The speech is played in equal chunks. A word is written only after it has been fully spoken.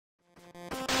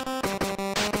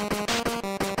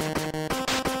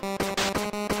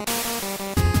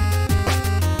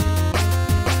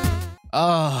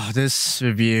This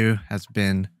review has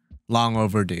been long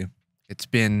overdue. It's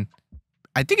been,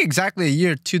 I think, exactly a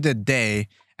year to the day,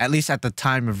 at least at the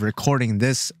time of recording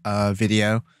this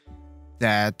video,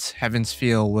 that Heaven's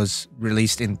Feel was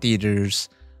released in theaters,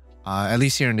 at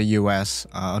least here in the US.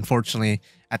 Unfortunately,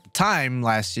 at the time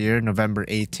last year, November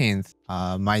 18th,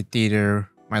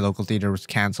 my local theater was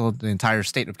canceled. The entire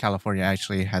state of California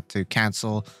actually had to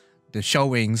cancel the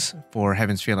showings for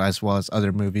Heaven's Feel as well as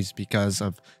other movies because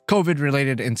of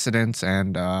COVID-related incidents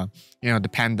and, the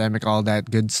pandemic, all that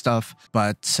good stuff.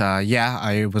 But yeah,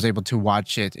 I was able to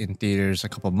watch it in theaters a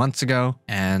couple months ago,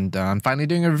 and I'm finally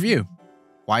doing a review.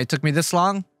 Why it took me this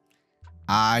long?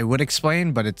 I would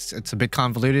explain, but it's a bit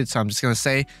convoluted, so I'm just going to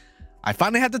say I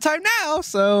finally had the time now,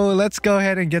 so let's go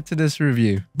ahead and get to this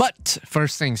review. But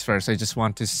first things first, I just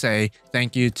want to say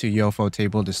thank you to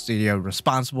Ufotable, the studio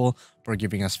responsible for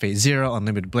giving us Fate Zero,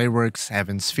 Unlimited Blade Works,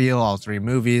 Heaven's Feel, all three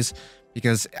movies.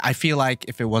 Because I feel like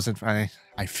if it wasn't, I'm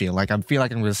going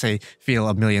to say feel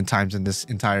a million times in this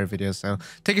entire video. So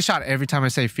take a shot every time I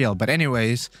say feel. But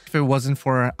anyways, if it wasn't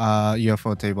for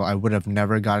Ufotable, I would have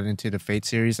never gotten into the Fate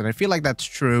series. And I feel like that's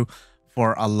true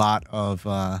for a lot of,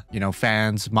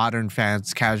 fans, modern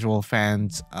fans, casual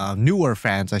fans, newer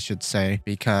fans, I should say,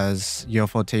 because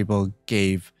Ufotable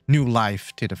gave new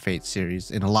life to the Fate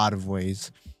series in a lot of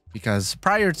ways. Because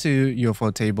prior to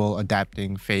Ufotable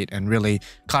adapting Fate and really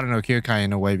Kara no Kyoukai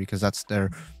in a way, because that's their,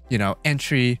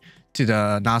 entry to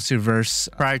the Nasu-verse.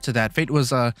 Prior to that, Fate was,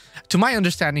 to my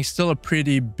understanding, still a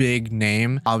pretty big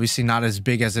name. Obviously not as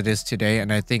big as it is today.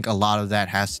 And I think a lot of that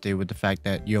has to do with the fact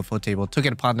that Ufotable took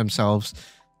it upon themselves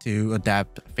to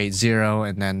adapt Fate Zero.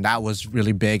 And then that was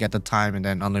really big at the time. And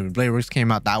then Unlimited Blade Works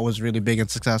came out. That was really big and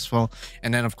successful.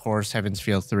 And then, of course, Heaven's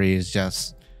Feel 3 is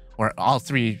just, or all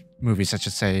three movies, I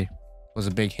should say, was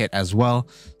a big hit as well.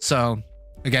 So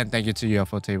again, thank you to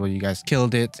Ufotable. You guys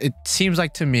killed it. It seems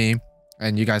like to me,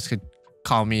 and you guys could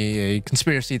call me a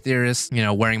conspiracy theorist,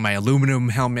 wearing my aluminum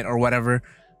helmet or whatever,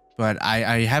 but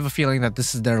I have a feeling that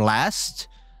this is their last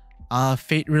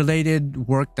Fate-related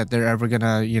work that they're ever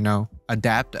gonna,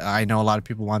 adapt. I know a lot of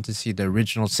people want to see the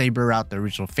original Saber route, the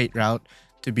original Fate route,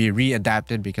 to be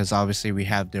readapted, because obviously we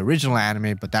have the original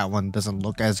anime, but that one doesn't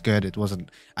look as good. It wasn't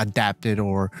adapted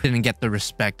or didn't get the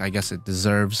respect I guess it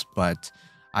deserves. But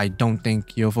I don't think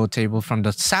Ufotable, from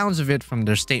the sounds of it, from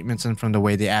their statements and from the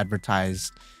way they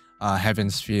advertised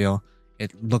Heaven's Feel,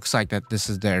 it looks like that this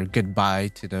is their goodbye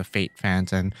to the Fate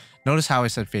fans. And notice how I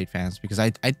said Fate fans, because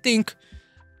I think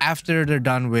after they're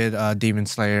done with Demon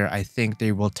Slayer, I think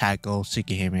they will tackle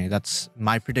Tsukihime. That's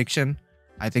my prediction.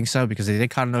 I think so, because they did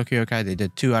Kara no Kyoukai. They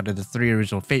did 2 out of the 3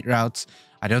 original Fate routes.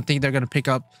 I don't think they're going to pick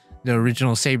up the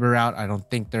original Saber route. I don't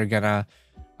think they're going to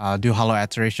do Hollow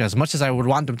Iteration, as much as I would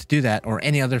want them to do that, or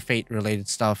any other Fate-related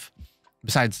stuff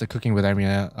besides the Cooking with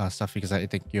Emiya stuff, because I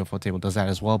think Ufotable does that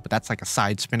as well. But that's like a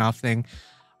side spin-off thing.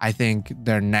 I think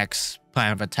their next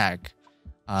plan of attack,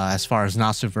 as far as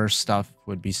Nasu-verse stuff,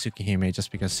 would be Tsukihime,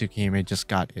 just because Tsukihime just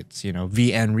got its,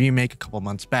 VN remake a couple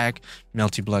months back.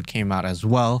 Melty Blood came out as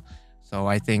well. So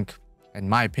I think, in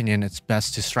my opinion, it's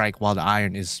best to strike while the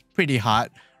iron is pretty hot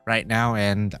right now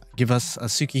and give us a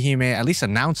Tsukihime, at least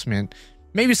announcement.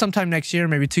 Maybe sometime next year,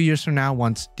 maybe 2 years from now,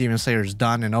 once Demon Slayer is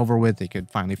done and over with, they could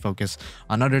finally focus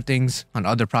on other things, on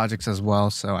other projects as well.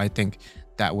 So I think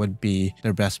that would be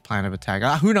their best plan of attack.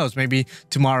 Who knows? Maybe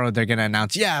tomorrow they're going to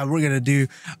announce, yeah, we're going to do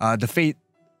the Fate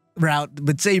route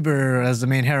with Saber as the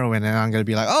main heroine. And I'm going to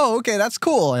be like, oh, okay, that's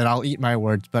cool. And I'll eat my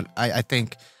words. But I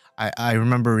think I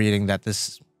remember reading that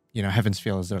this, Heaven's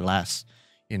Feel is their last,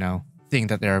 thing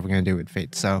that they're ever going to do with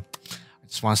Fate. So I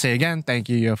just want to say again, thank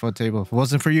you, Ufotable. If it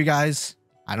wasn't for you guys,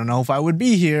 I don't know if I would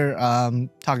be here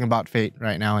talking about Fate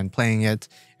right now and playing it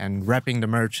and repping the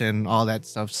merch and all that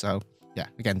stuff. So yeah,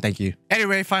 again, thank you.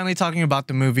 Anyway, finally talking about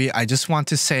the movie, I just want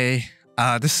to say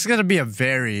this is going to be a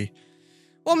very,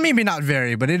 well, maybe not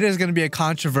very, but it is going to be a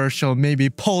controversial,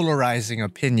 maybe polarizing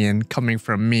opinion coming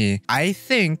from me. I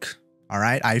think, all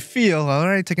right, I feel, all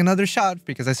right, take another shot,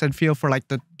 because I said feel for like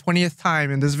the 20th time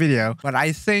in this video. But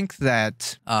I think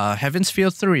that Heaven's Feel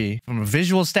 3, from a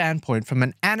visual standpoint, from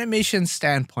an animation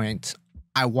standpoint,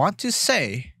 I want to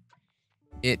say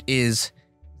it is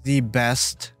the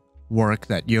best work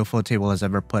that Ufotable has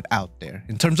ever put out there.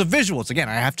 In terms of visuals, again,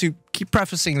 I have to keep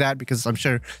prefacing that, because I'm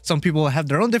sure some people have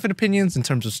their own different opinions in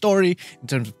terms of story, in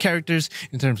terms of characters,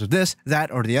 in terms of this,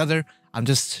 that, or the other. I'm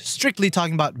just strictly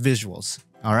talking about visuals,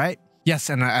 all right?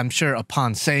 Yes, and I'm sure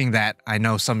upon saying that, I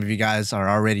know some of you guys are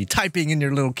already typing in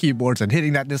your little keyboards and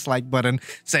hitting that dislike button,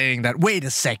 saying that, wait a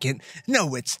second,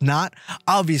 no, it's not.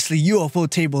 Obviously,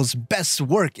 Ufotable's best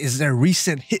work is their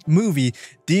recent hit movie,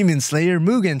 Demon Slayer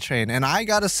Mugen Train. And I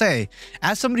gotta say,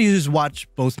 as somebody who's watched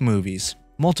both movies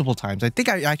multiple times, I think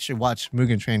I actually watched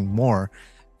Mugen Train more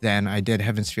than I did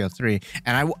Heaven's Feel 3.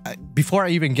 And before I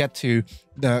even get to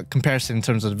the comparison in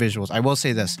terms of the visuals, I will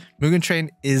say this. Mugen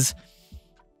Train is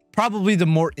probably the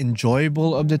more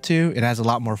enjoyable of the two. It has a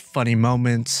lot more funny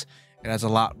moments. It has a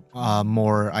lot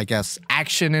more, I guess,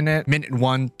 action in it. Minute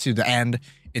 1 to the end,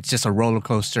 it's just a roller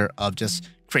coaster of just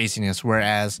craziness.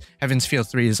 Whereas Heaven's Feel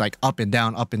 3 is like up and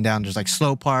down, up and down. There's like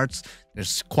slow parts,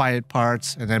 there's quiet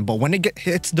parts, and then but when it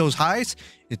hits those highs,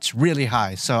 it's really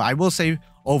high. So I will say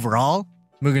overall,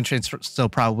 Mugen Train's still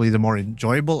probably the more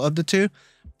enjoyable of the two.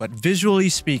 But visually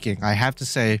speaking, I have to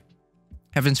say,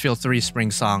 Heaven's Feel 3 Spring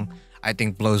Song, I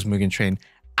think blows Mugen Train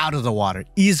out of the water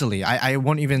easily. I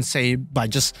won't even say by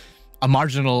just a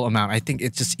marginal amount. I think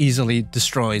it just easily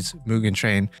destroys Mugen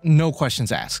Train. No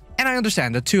questions asked. And I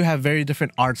understand the two have very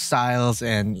different art styles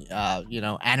and, you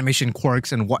know, animation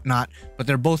quirks and whatnot, but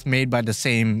they're both made by the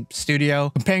same studio.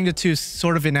 Comparing the two is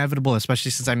sort of inevitable, especially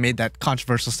since I made that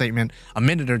controversial statement a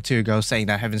minute or two ago saying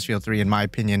that Heaven's Feel 3, in my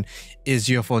opinion, is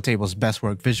Ufotable's best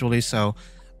work visually. So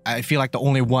I feel like the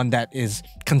only one that is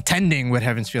contending with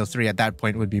Heaven's Feel 3 at that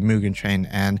point would be Mugen Train.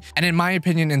 And in my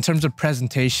opinion, in terms of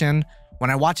presentation, when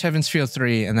I watch Heaven's Feel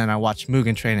 3 and then I watch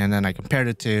Mugen Train and then I compared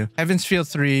it to, Heaven's Feel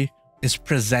 3 is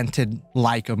presented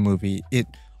like a movie. It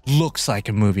looks like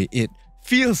a movie. It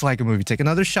feels like a movie. Take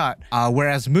another shot.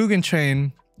 Whereas Mugen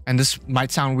Train, and this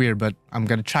might sound weird, but I'm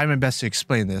going to try my best to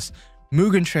explain this.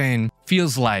 Mugen Train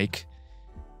feels like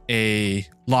a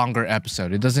longer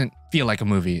episode. It doesn't feel like a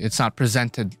movie. It's not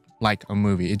presented like a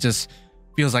movie. It just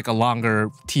feels like a longer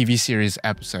TV series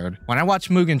episode. When I watch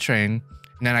Mugen Train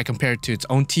and then I compare it to its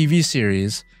own TV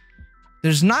series,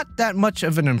 there's not that much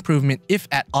of an improvement, if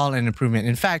at all an improvement.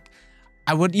 In fact,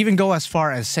 I would even go as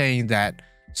far as saying that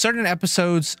certain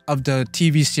episodes of the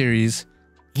TV series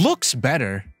looks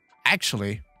better,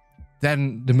 actually,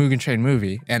 than the Mugen Train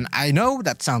movie. And I know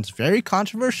that sounds very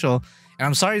controversial, and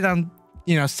I'm sorry that I'm,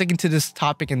 you know, sticking to this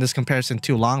topic and this comparison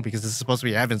too long, because this is supposed to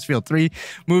be Heaven's Feel 3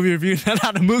 movie review,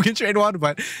 not a Mugen Train one.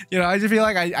 But, you know, I just feel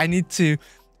like I need to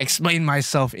explain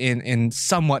myself in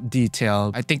somewhat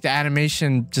detail. I think the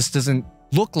animation just doesn't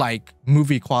look like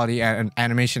movie quality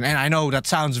animation. And I know that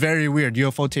sounds very weird.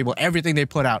 Ufotable, everything they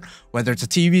put out, whether it's a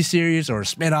TV series or a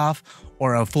spin-off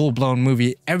or a full-blown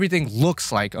movie, everything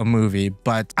looks like a movie.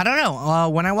 But I don't know,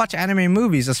 when I watch anime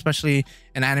movies, especially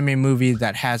an anime movie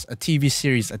that has a TV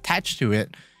series attached to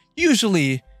it,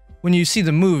 usually when you see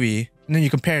the movie and then you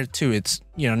compare it to its,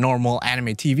 you know, normal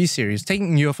anime TV series,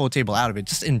 taking Ufotable out of it,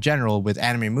 just in general with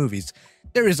anime movies,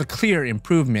 there is a clear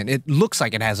improvement. It looks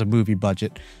like it has a movie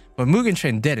budget, but Mugen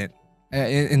Train didn't.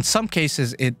 In some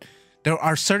cases, there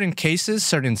are certain cases,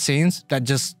 certain scenes that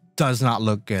just does not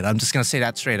look good. I'm just gonna say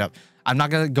that straight up. I'm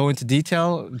not gonna go into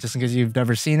detail just in case you've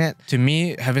never seen it. To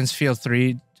me, Heaven's Feel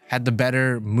 3 had the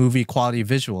better movie quality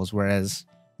visuals, whereas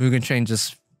Mugen Train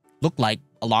just looked like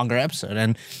a longer episode.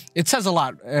 And it says a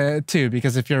lot too,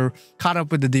 because if you're caught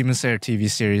up with the Demon Slayer TV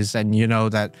series, and you know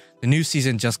that the new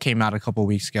season just came out a couple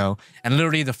weeks ago, and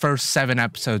literally the first 7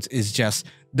 episodes is just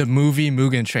the movie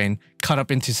Mugen Train cut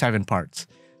up into 7 parts.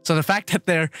 So the fact that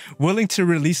they're willing to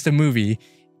release the movie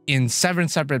in 7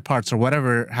 separate parts, or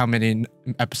whatever, how many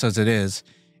episodes it is,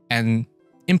 and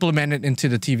implement it into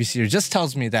the TV series just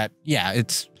tells me that, yeah,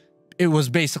 it was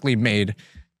basically made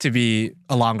to be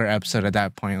a longer episode at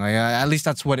that point. Like, at least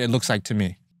that's what it looks like to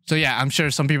me. So yeah, I'm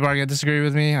sure some people are going to disagree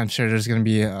with me. I'm sure there's going to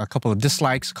be a couple of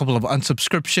dislikes, a couple of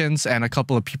unsubscriptions, and a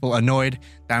couple of people annoyed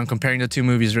that I'm comparing the two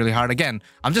movies really hard. Again,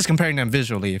 I'm just comparing them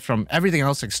visually. From everything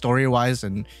else, like story-wise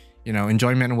and, you know,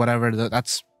 enjoyment and whatever,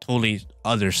 that's totally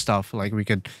other stuff. Like, we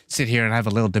could sit here and have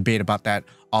a little debate about that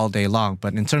all day long.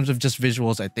 But in terms of just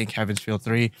visuals, I think Heaven's Feel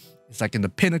 3 is like in the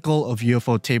pinnacle of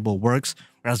Ufotable works,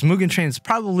 whereas Mugen Train is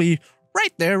probably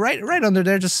right there, right under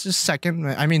there, just second.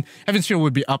 I mean, Heaven's Feel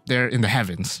would be up there in the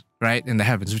heavens, right? In the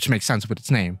heavens, which makes sense with its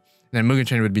name. And then Mugen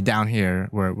Train would be down here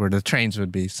where the trains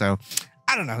would be. So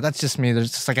I don't know. That's just me.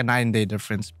 There's just like a 9-day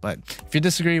difference. But if you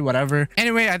disagree, whatever.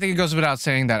 Anyway, I think it goes without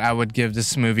saying that I would give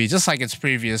this movie, just like its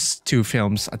previous 2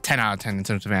 films, a 10 out of 10 in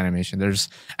terms of animation. There's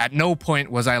at no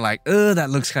point was I like, oh, that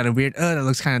looks kind of weird. Oh, that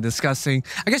looks kind of disgusting.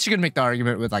 I guess you could make the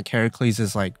argument with like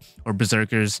Heracles' or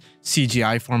Berserker's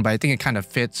CGI form, but I think it kind of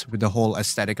fits with the whole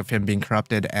aesthetic of him being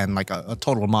corrupted and like a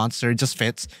total monster. It just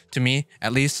fits to me,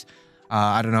 at least.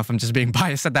 I don't know if I'm just being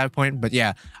biased at that point, but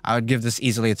yeah, I would give this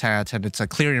easily a 10 out of 10. It's a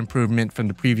clear improvement from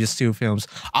the previous two films.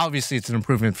 Obviously, it's an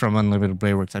improvement from Unlimited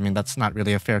Blade Works. I mean, that's not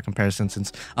really a fair comparison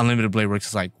since Unlimited Blade Works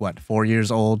is like, what, 4 years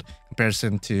old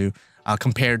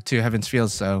compared to Heaven's Feel.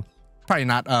 So probably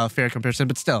not a fair comparison,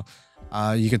 but still,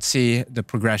 you could see the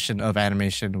progression of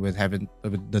animation with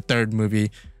the third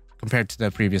movie compared to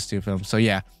the previous two films. So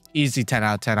yeah, easy 10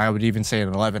 out of 10. I would even say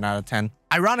an 11 out of 10.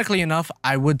 Ironically enough,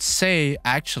 I would say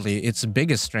actually its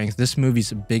biggest strength, this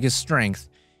movie's biggest strength,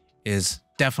 is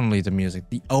definitely the music,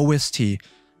 the OST.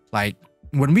 Like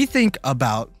when we think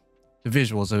about the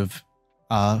visuals of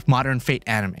modern Fate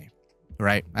anime,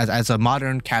 right? As a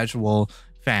modern casual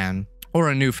fan, or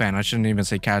a new fan, I shouldn't even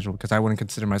say casual because I wouldn't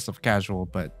consider myself casual,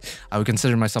 but I would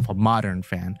consider myself a modern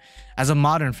fan. As a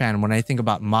modern fan, when I think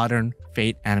about modern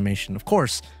Fate animation, of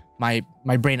course, my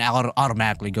brain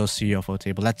automatically goes to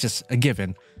Ufotable. That's just a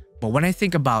given. But when I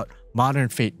think about modern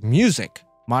Fate music,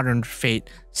 modern Fate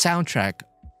soundtrack,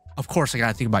 of course I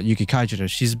gotta think about Yuki Kajiura.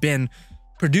 She's been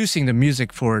producing the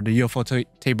music for the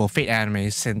Ufotable Fate anime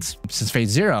since Fate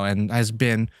Zero, and has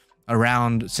been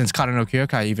around since Kara no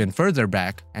Kyokai even further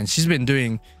back. And she's been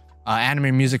doing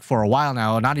anime music for a while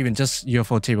now. Not even just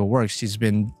Ufotable works. She's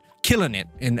been killing it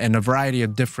in a variety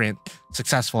of different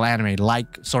successful anime like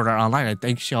Sword Art Online. I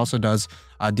think she also does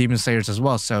Demon Slayers as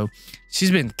well. So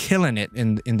she's been killing it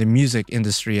in the music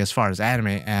industry as far as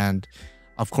anime. And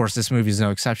of course, this movie is no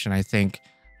exception. I think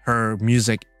her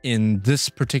music in this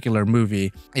particular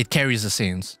movie, it carries the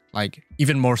scenes, like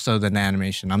even more so than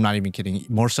animation. I'm not even kidding.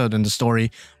 More so than the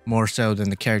story, more so than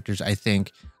the characters. I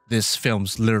think this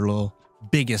film's literal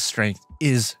biggest strength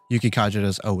is Yuki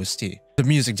Kajiura's OST. The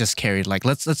music just carried. Like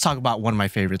let's talk about one of my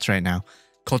favorites right now,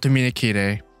 Kotomine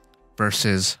Kire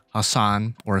versus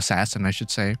Hassan, or Assassin I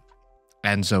should say,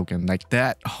 and Zoken. Like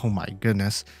that, oh my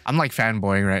goodness, I'm like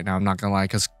fanboying right now, I'm not gonna lie,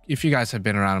 because if you guys have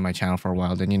been around on my channel for a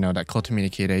while, then you know that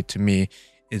Kotomine Kire to me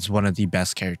is one of the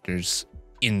best characters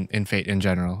in Fate in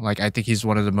general. Like I think he's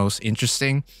one of the most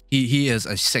interesting. He is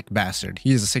a sick bastard.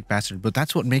 He is a sick bastard, but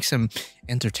that's what makes him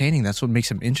entertaining. That's what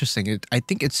makes him interesting. I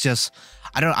think it's just,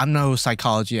 I'm no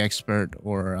psychology expert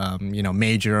or you know,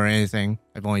 major or anything.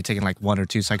 I've only taken like 1 or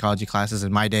 2 psychology classes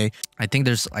in my day. I think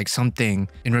there's like something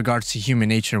in regards to human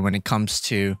nature when it comes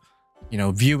to, you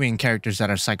know, viewing characters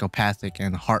that are psychopathic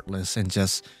and heartless and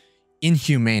just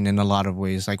inhumane in a lot of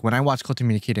ways. Like when I watch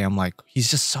Kotomine Kire, I'm like, he's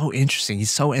just so interesting.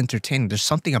 He's so entertaining. There's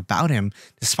something about him,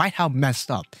 despite how messed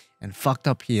up and fucked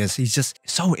up he is. He's just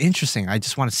so interesting. I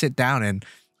just want to sit down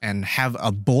and have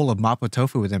a bowl of mapo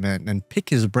tofu with him and pick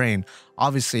his brain.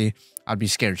 Obviously, I'd be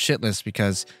scared shitless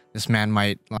because this man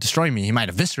might destroy me. He might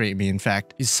eviscerate me. In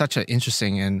fact, he's such an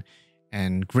interesting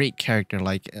and great character.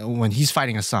 Like when he's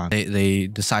fighting Hassan, they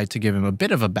decide to give him a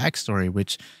bit of a backstory,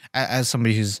 which as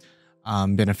somebody who's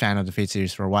been a fan of the Fate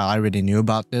series for a while, I already knew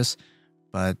about this,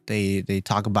 but they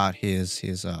talk about his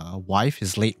wife,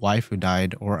 his late wife who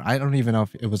died, or I don't even know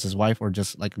if it was his wife or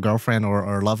just like a girlfriend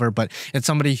or lover, but it's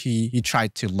somebody he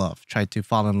tried to love, tried to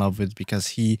fall in love with, because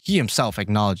he himself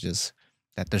acknowledges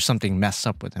that there's something messed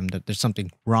up with him, that there's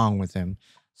something wrong with him.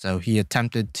 So he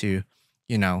attempted to,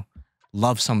 you know,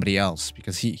 love somebody else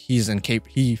because he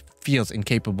feels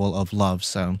incapable of love.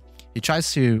 So he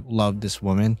tries to love this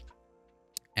woman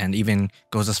and even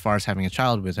goes as far as having a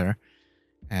child with her.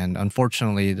 And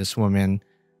unfortunately, this woman,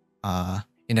 in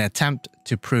an attempt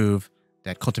to prove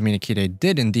that Kotomine Kire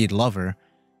did indeed love her,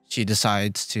 she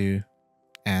decides to,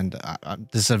 and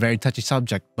this is a very touchy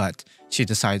subject, but she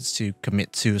decides to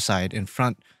commit suicide in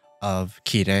front of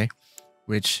Kire,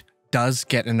 which does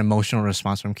get an emotional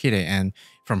response from Kire. And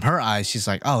from her eyes, she's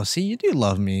like, oh, see, you do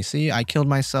love me. See, I killed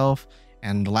myself,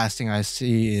 and the last thing I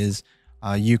see is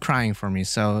you crying for me.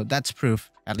 So that's proof,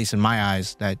 at least in my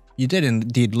eyes, that you did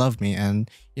indeed love me, and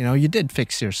you know, you did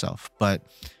fix yourself. But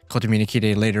Kotomine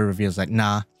Kire later reveals that,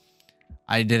 nah,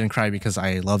 I didn't cry because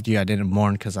I loved you. I didn't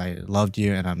mourn because I loved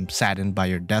you, and I'm saddened by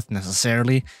your death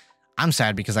necessarily. I'm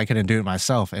sad because I couldn't do it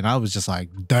myself. And I was just like,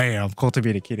 damn,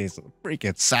 Kotomine Kire is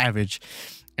freaking savage.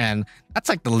 And that's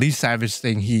like the least savage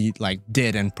thing he like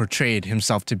did and portrayed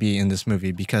himself to be in this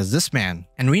movie, because this man,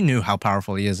 and we knew how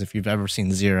powerful he is if you've ever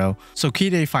seen Zero. So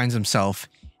Kire finds himself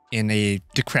in a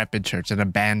decrepit church, an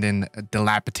abandoned,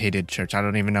 dilapidated church. I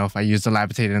don't even know if I used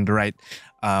dilapidated in the right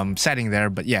setting there,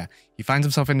 but yeah, he finds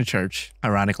himself in a church,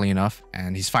 ironically enough,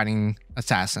 and he's fighting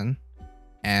Assassin.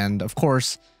 And of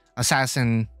course,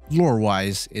 Assassin,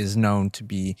 lore-wise, is known to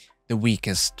be the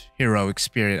weakest heroic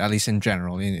spirit, at least in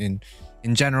general.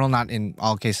 In general, not in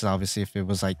all cases, obviously. If it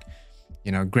was like,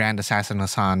 you know, Grand Assassin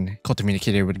Hassan, Kotomine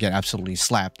Kire would get absolutely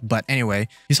slapped. But anyway,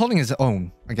 he's holding his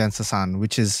own against Hassan,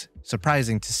 which is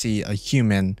surprising to see a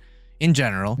human in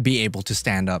general, be able to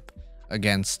stand up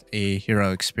against a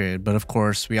heroic spirit. But of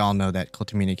course, we all know that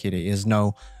Kotomine Kide is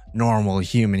no normal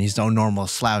human. He's no normal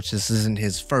slouch. This isn't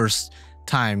his first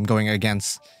time going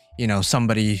against, you know,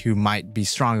 somebody who might be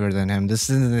stronger than him. This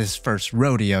isn't his first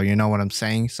rodeo, you know what I'm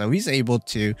saying? So he's able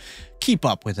to keep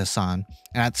up with Hassan.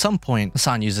 And at some point,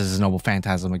 Hassan uses his noble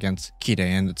phantasm against Kide,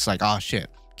 and it's like, oh shit,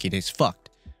 Kide's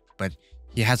fucked. But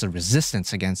he has a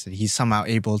resistance against it. He's somehow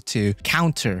able to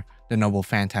counter the noble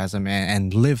phantasm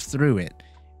and live through it.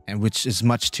 And which is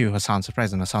much to Hassan's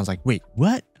surprise. And Hassan's like, wait,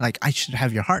 what? Like, I should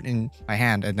have your heart in my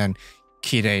hand. And then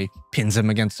Kide pins him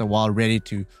against the wall, ready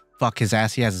to fuck his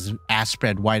ass. He has his ass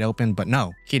spread wide open, but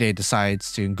no. Kide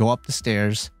decides to go up the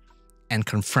stairs and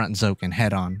confront Zoken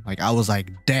head on. Like, I was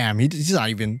like, damn, he's not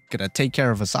even gonna take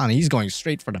care of Hassan. He's going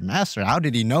straight for the master. How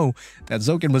did he know that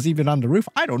Zoken was even on the roof?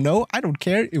 I don't know. I don't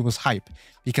care. It was hype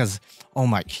because, oh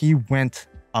my, he went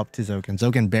up to Zoken.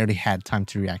 Zoken barely had time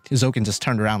to react. Zoken just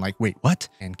turned around like, wait, what?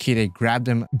 And Kide grabbed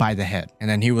him by the head. And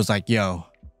then he was like, yo,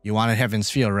 you wanted Heaven's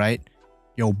Feel, right?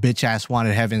 Yo, bitch ass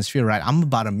wanted Heaven's Feel, right? I'm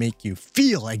about to make you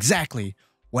feel exactly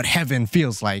what heaven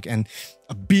feels like. And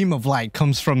a beam of light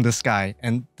comes from the sky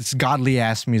and this godly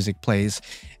ass music plays.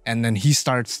 And then he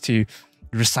starts to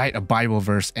recite a Bible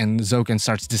verse and Zoken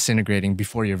starts disintegrating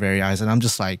before your very eyes. And I'm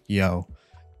just like, yo,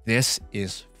 this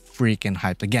is freaking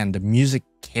hyped. Again, the music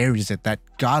carries it, that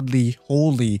godly,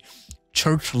 holy,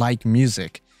 church-like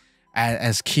music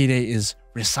as Kide is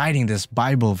reciting this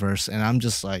Bible verse. And I'm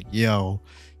just like, yo,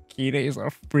 Kide is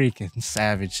a freaking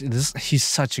savage. He's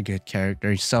such a good character.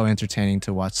 He's so entertaining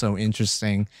to watch, so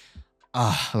interesting.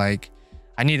 Like,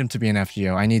 I need him to be an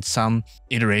FGO. I need some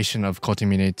iteration of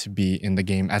Kotomine to be in the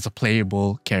game as a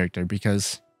playable character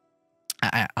because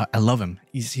I love him.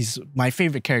 He's my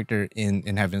favorite character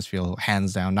in Heaven's Feel,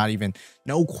 hands down. Not even,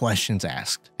 no questions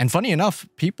asked. And funny enough,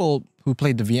 people who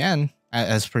played the VN,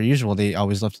 as per usual, they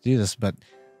always love to do this, but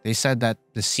they said that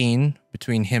the scene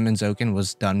between him and Zoken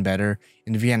was done better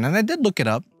in the VN. And I did look it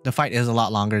up. The fight is a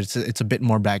lot longer. It's a bit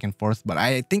more back and forth, but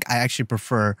I think I actually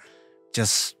prefer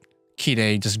just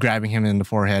Kide just grabbing him in the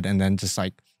forehead and then just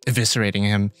like eviscerating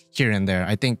him here and there.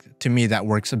 I think to me that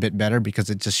works a bit better because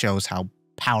it just shows how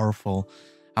powerful,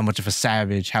 how much of a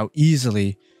savage, how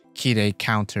easily Kide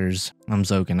counters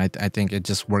Zoken. I think it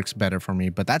just works better for me,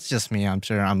 but that's just me. I'm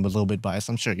sure I'm a little bit biased.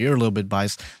 I'm sure you're a little bit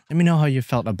biased. Let me know how you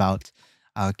felt about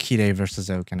Kide versus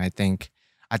Zoken. I think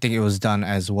it was done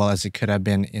as well as it could have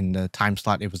been in the time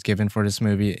slot it was given for this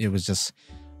movie. It was just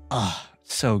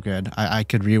so good. I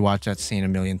could rewatch that scene a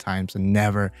million times and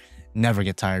never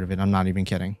get tired of it. I'm not even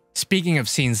kidding. Speaking of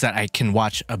scenes that I can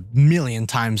watch a million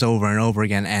times over and over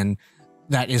again and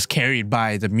that is carried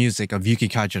by the music of Yuki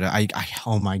Kajura.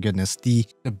 Oh my goodness. The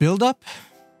build-up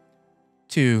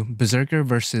to Berserker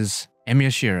versus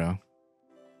Emiya Shiro.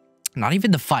 Not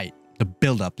even the fight, the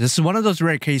build-up. This is one of those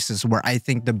rare cases where I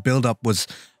think the build-up was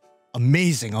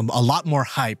amazing, a lot more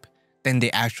hype than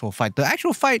the actual fight. The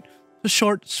actual fight was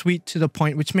short, sweet, to the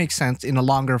point, which makes sense. In a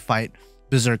longer fight,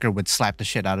 Berserker would slap the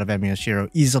shit out of Emiya Shiro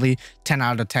easily, 10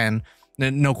 out of 10.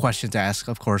 No questions asked.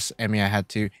 Of course, Emiya had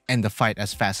to end the fight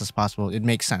as fast as possible. It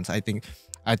makes sense. I think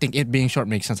it being short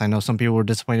makes sense. I know some people were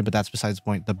disappointed, but that's besides the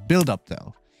point. The build-up,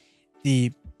 though.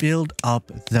 The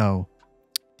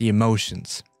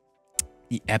emotions,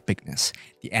 the epicness,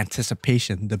 the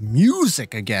anticipation, the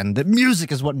music again. The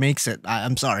music is what makes it.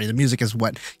 I'm sorry. The music is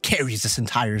what carries this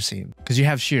entire scene. Because you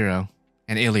have Shiro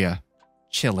and Ilya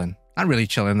chilling. Not really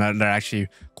chilling. They're actually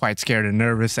quite scared and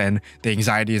nervous, and the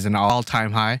anxiety is an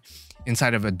all-time high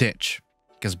inside of a ditch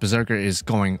because Berserker is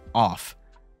going off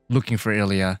looking for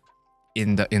Ilya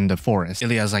in the forest.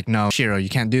 Ilya's like, no, Shiro, you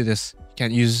can't do this. You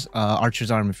can't use Archer's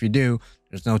arm. If you do,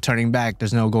 there's no turning back.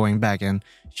 There's no going back. And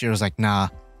Shiro's like, nah,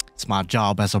 it's my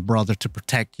job as a brother to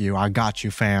protect you. I got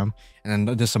you, fam. And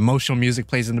then this emotional music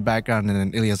plays in the background. And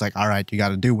then Ilya's like, all right, you got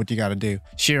to do what you got to do.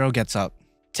 Shiro gets up,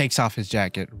 takes off his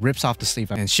jacket, rips off the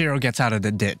sleeve, and Shiro gets out of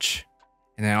the ditch.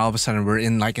 And then all of a sudden we're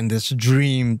in this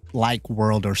dream-like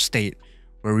world or state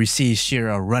where we see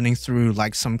Shiro running through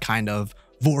like some kind of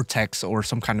vortex or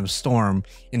some kind of storm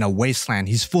in a wasteland.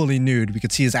 He's fully nude. We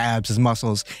could see his abs, his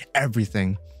muscles,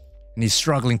 everything. And he's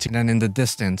struggling to. And then in the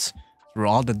distance, through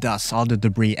all the dust, all the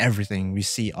debris, everything, we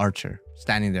see Archer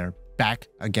standing there, back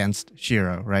against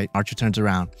Shiro, right? Archer turns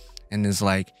around and is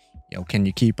like, yo, can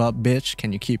you keep up, bitch?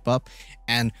 Can you keep up?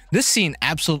 And this scene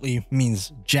absolutely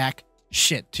means jack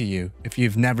shit to you if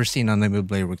you've never seen Unlimited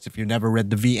Blade Works, if you've never read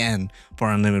the VN for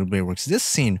Unlimited Blade Works. This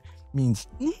scene means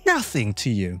nothing to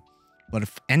you. But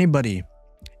if anybody,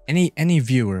 any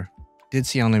viewer did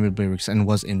see Unlimited Blade Works and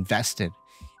was invested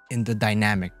in the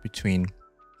dynamic between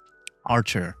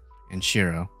Archer and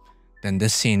Shiro, then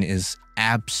this scene is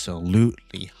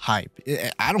absolutely hype.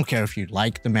 I don't care if you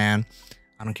like the man.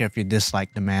 I don't care if you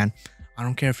dislike the man. I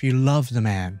don't care if you love the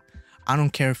man. I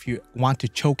don't care if you want to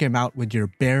choke him out with your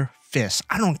bare fist.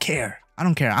 I don't care. I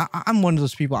don't care. I'm one of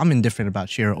those people. I'm indifferent about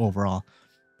Shiro overall.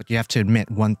 But you have to admit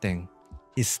one thing.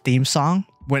 His theme song,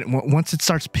 once it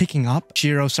starts picking up,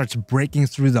 Shiro starts breaking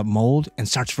through the mold and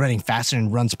starts running faster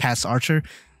and runs past Archer.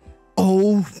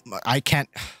 Oh, I can't.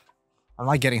 I'm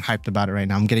not getting hyped about it right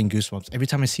now. I'm getting goosebumps every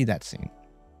time I see that scene.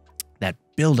 That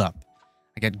build up,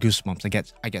 I get goosebumps.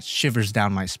 I get shivers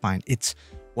down my spine. It's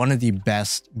one of the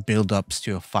best build ups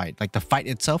to a fight. Like the fight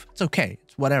itself, it's okay.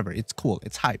 It's whatever. It's cool.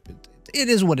 It's hype. It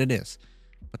is what it is.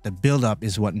 But the build up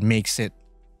is what makes it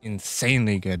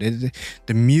insanely good.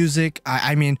 The music,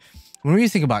 I mean, when we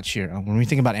think about Shiro, when we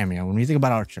think about Emiya, when we think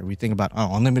about Archer, we think about,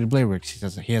 oh, Unlimited Blade Works. He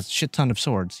has a shit ton of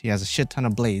swords. He has a shit ton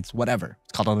of blades, whatever.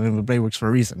 It's called Unlimited Blade Works for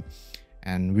a reason.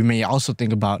 And we may also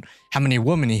think about how many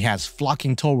women he has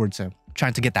flocking towards him,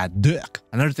 trying to get that dick.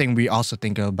 Another thing we also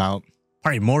think about,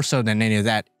 probably more so than any of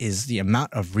that, is the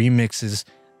amount of remixes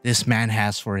this man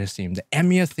has for his theme. The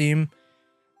Emiya theme,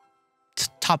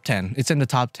 top 10. It's in the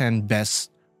top 10 best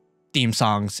theme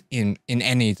songs in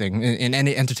anything, in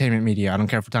any entertainment media. I don't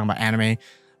care if we're talking about anime,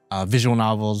 visual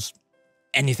novels,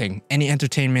 anything, any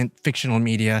entertainment, fictional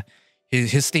media.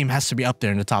 His theme has to be up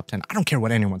there in the top 10. I don't care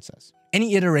what anyone says.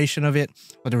 Any iteration of it,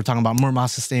 whether we're talking about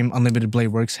Muramasa's theme, Unlimited Blade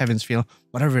Works, Heaven's Feel,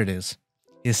 whatever it is,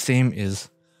 his theme is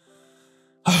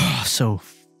so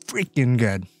freaking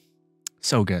good.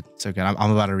 So good. So good.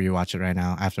 I'm about to rewatch it right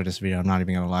now after this video. I'm not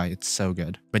even gonna lie. It's so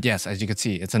good. But yes, as you can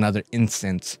see, it's another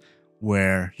instance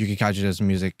where Yuki Kajida's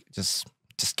music just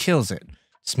kills it.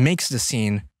 Just makes the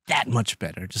scene that much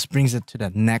better. Just brings it to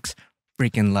the next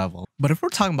freaking level. But if we're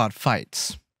talking about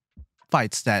fights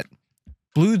that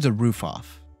blew the roof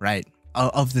off, right?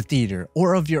 Of the theater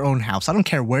or of your own house. I don't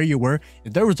care where you were.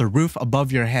 If there was a roof above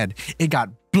your head, it got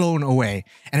blown away.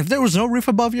 And if there was no roof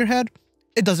above your head,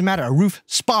 it doesn't matter. A roof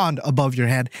spawned above your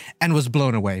head and was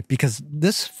blown away. Because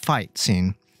this fight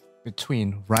scene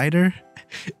between Ryder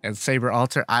and Saber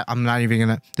Alter, I'm not even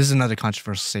gonna... This is another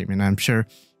controversial statement. I'm sure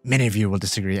many of you will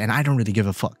disagree. And I don't really give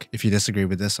a fuck if you disagree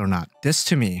with this or not. This,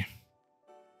 to me,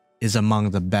 is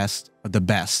among the best of the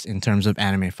best in terms of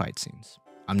anime fight scenes.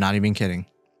 I'm not even kidding.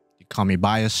 Call me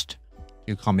biased,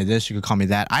 you could call me this, you could call me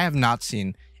that. I have not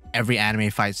seen every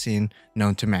anime fight scene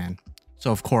known to man.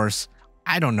 So of course,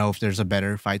 I don't know if there's a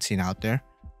better fight scene out there,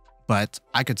 but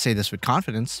I could say this with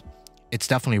confidence. It's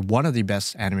definitely one of the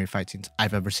best anime fight scenes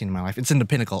I've ever seen in my life. It's in the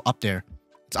pinnacle, up there.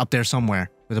 It's up there somewhere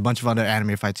with a bunch of other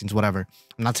anime fight scenes, whatever.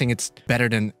 I'm not saying it's better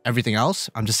than everything else.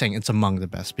 I'm just saying it's among the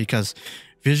best because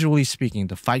visually speaking,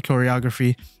 the fight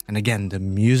choreography, and again, the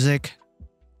music,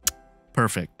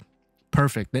 perfect.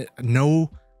 Perfect.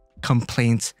 No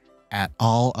complaints at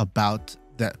all about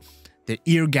the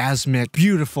orgasmic,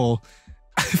 beautiful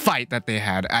fight that they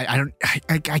had. I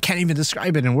can't even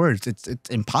describe it in words. It's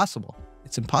impossible.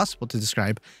 It's impossible to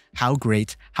describe how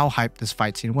great, how hyped this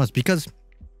fight scene was because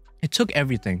it took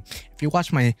everything. If you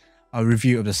watch my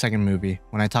review of the second movie,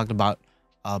 when I talked about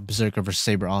Berserker vs.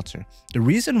 Saber Alter, the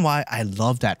reason why I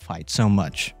love that fight so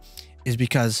much is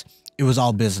because it was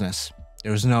all business.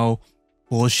 There was no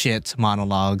bullshit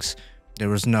monologues. There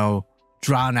was no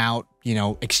drawn out,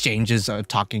 exchanges of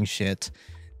talking shit.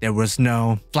 There was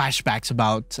no flashbacks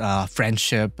about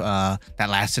friendship that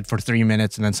lasted for 3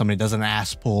 minutes and then somebody does an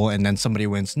ass pull and then somebody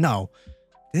wins. No,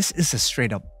 this is a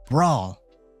straight up brawl,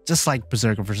 just like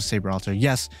Berserker vs. Saber Alter.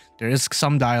 Yes, there is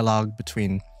some dialogue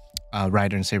between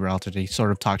Ryder and Saber Alter. They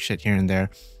sort of talk shit here and there,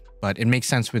 but it makes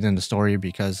sense within the story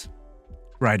because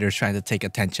Ryder is trying to take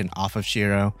attention off of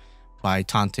Shiro by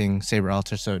taunting Saber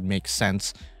Alter, so it makes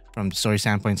sense from the story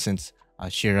standpoint since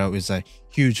Shiro is a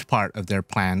huge part of their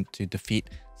plan to defeat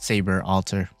Saber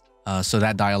Alter. So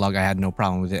that dialogue, I had no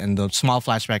problem with it. And the small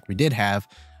flashback we did have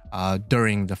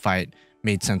during the fight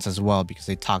made sense as well because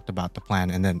they talked about the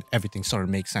plan and then everything sort of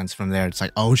makes sense from there. It's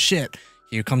like, oh shit,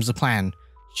 here comes the plan.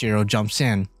 Shiro jumps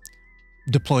in,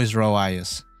 deploys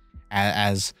Roaius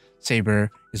as Saber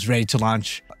is ready to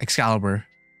launch Excalibur,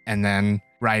 and then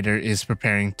Ryder is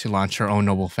preparing to launch her own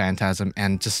Noble Phantasm,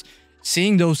 and just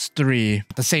seeing those three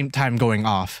at the same time going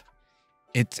off,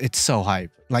 it's so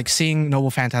hype. Like seeing Noble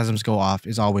Phantasms go off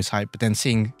is always hype, but then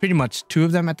seeing pretty much two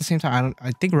of them at the same time,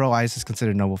 I think Roaius is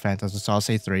considered Noble Phantasm, so I'll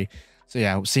say three. So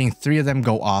yeah, seeing three of them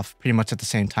go off pretty much at the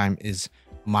same time is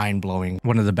mind-blowing.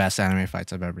 One of the best anime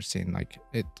fights I've ever seen. Like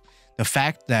the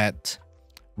fact that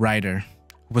Ryder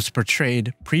was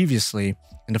portrayed previously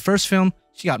in the first film,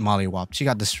 she got mollywopped, she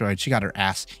got destroyed, she got her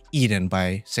ass eaten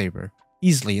by Saber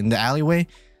easily in the alleyway.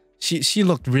 she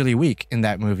looked really weak in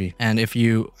that movie. And if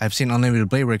you have seen Unlimited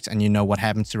Blade Works and you know what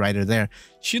happens to Ryder there,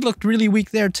 she looked really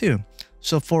weak there too.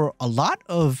 So for a lot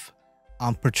of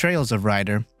portrayals of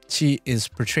Ryder, she is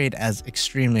portrayed as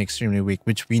extremely, extremely weak,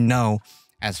 which we know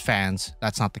as fans,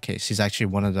 that's not the case. She's actually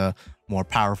one of the more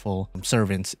powerful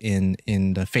servants in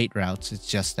the Fate routes. It's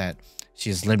just that she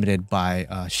is limited by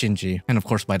Shinji and of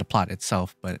course by the plot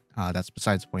itself, but that's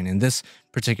besides the point. In this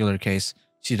particular case,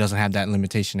 she doesn't have that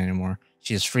limitation anymore.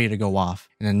 She is free to go off.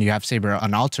 And then you have Saber,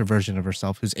 an altered version of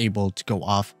herself, who's able to go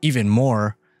off even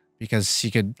more because she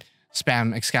could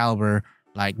spam Excalibur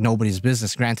like nobody's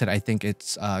business. Granted, I think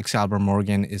it's Excalibur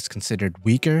Morgan is considered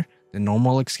weaker than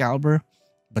normal Excalibur,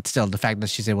 but still the fact that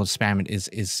she's able to spam it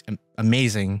is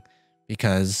amazing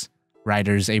because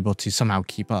Ryder is able to somehow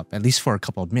keep up, at least for a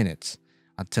couple of minutes,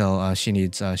 until she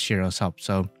needs Shiro's help.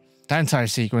 So that entire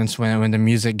sequence, when the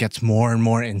music gets more and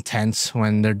more intense,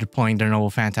 when they're deploying their noble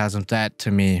phantasms, that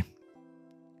to me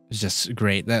is just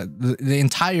great. The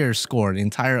entire score, the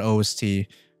entire OST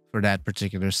for that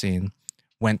particular scene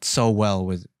went so well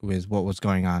with what was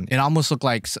going on. It almost looked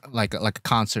like a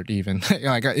concert even.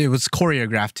 Like it was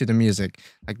choreographed to the music.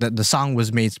 Like the song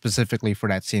was made specifically for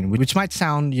that scene, which might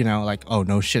sound, you know, like, oh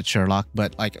no shit, Sherlock,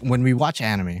 but like when we watch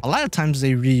anime, a lot of times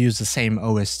they reuse the same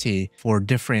OST for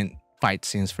different fight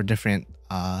scenes, for different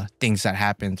things that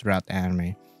happen throughout the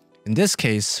anime. In this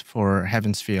case, for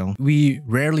Heaven's Feel, we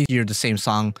rarely hear the same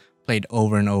song played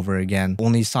over and over again.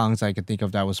 Only songs I could think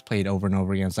of that was played over and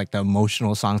over again, it's like the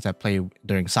emotional songs that play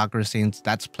during Sakura scenes.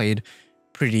 That's played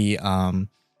pretty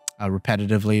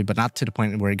repetitively, but not to the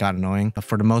point where it got annoying. But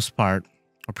for the most part,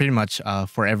 or pretty much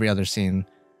for every other scene,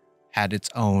 had its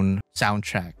own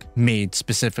soundtrack made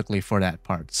specifically for that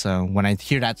part. So when I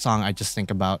hear that song, I just think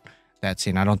about that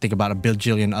scene. I don't think about a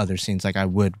bajillion other scenes like I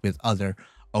would with other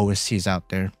OSTs out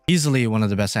there. Easily one of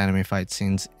the best anime fight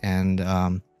scenes,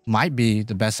 and might be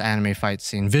the best anime fight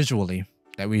scene visually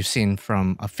that we've seen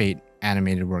from a Fate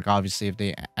animated work. Obviously, if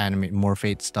they animate more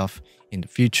Fate stuff in the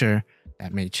future,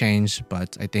 that may change,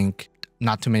 but I think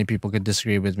not too many people could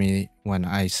disagree with me when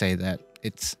I say that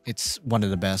it's one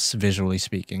of the best, visually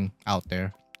speaking, out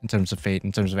there in terms of Fate,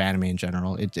 in terms of anime in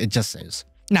general. It just is.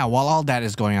 Now, while all that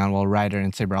is going on, while Ryder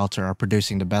and Saber Alter are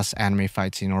producing the best anime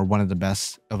fight scene, or one of the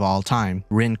best of all time,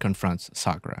 Rin confronts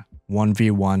Sakura.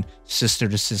 1v1, sister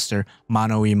to sister,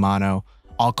 mano y mano.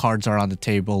 All cards are on the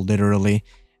table, literally,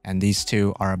 and these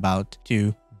two are about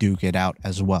to duke it out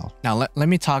as well. Now, let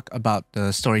me talk about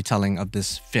the storytelling of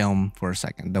this film for a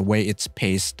second. The way it's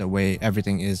paced, the way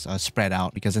everything is spread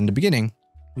out. Because in the beginning,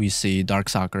 we see Dark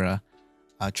Sakura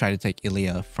try to take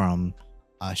Ilya from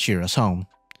Shira's home.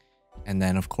 And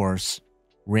then, of course,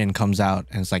 Rin comes out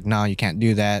and it's like, no, you can't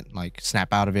do that. Like,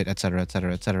 snap out of it, etc.,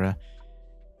 etc., etc.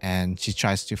 And she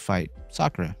tries to fight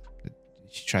Sakura.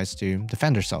 She tries to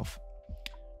defend herself.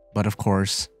 But of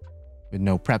course, with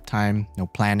no prep time, no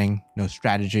planning, no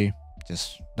strategy,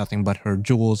 just nothing but her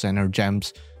jewels and her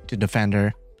gems to defend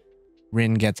her,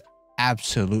 Rin gets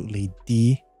absolutely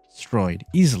destroyed.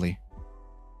 Easily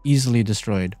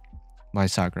destroyed by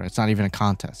Sakura. It's not even a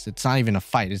contest. It's not even a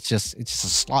fight. It's just a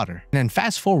slaughter. And then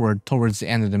fast forward towards the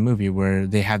end of the movie where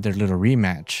they have their little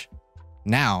rematch.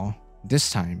 Now,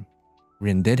 this time,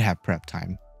 Rin did have prep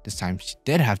time. This time she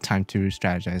did have time to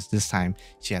strategize. This time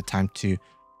she had time to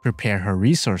prepare her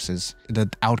resources. The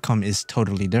outcome is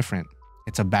totally different.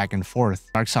 It's a back and forth.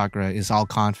 Dark Sakura is all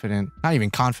confident. Not even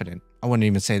confident. I wouldn't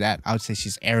even say that. I would say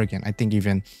she's arrogant. I think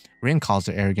even Rin calls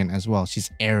her arrogant as well.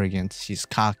 She's arrogant. She's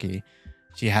cocky.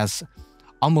 She has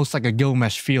almost like a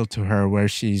Gilgamesh feel to her where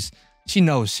she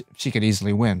knows she could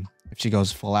easily win if she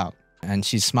goes full out. And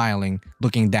she's smiling,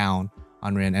 looking down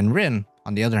on Rin. And Rin,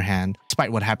 on the other hand,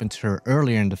 despite what happened to her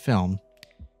earlier in the film,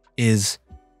 is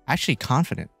actually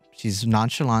confident. She's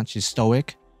nonchalant, she's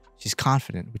stoic, she's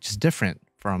confident, which is different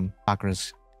from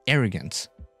Sakura's arrogance.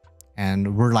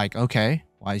 And we're like, okay,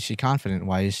 why is she confident?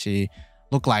 Why does she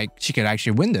look like she could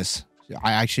actually win this?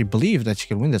 I actually believe that she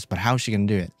could win this, but how is she going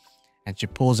to do it? And she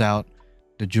pulls out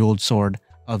the jeweled sword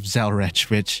of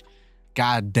Zelrech, which,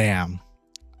 goddamn,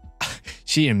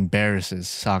 she embarrasses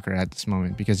Sakura at this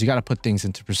moment, because you got to put things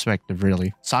into perspective,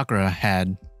 really. Sakura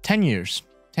had 10 years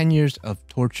of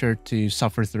torture to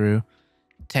suffer through,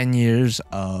 10 years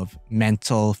of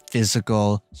mental,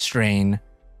 physical strain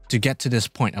to get to this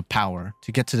point of power,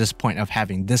 to get to this point of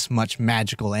having this much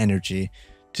magical energy,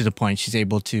 to the point she's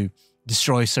able to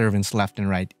destroy servants left and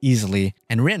right easily.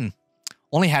 And Rin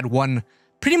only had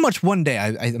pretty much one day,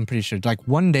 I'm pretty sure, like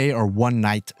one day or one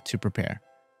night to prepare,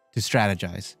 to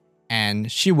strategize.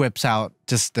 And she whips out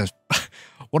just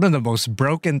one of the most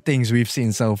broken things we've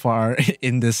seen so far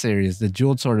in this series, the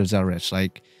jeweled sword of Zelrech.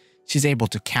 Like, she's able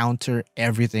to counter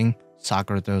everything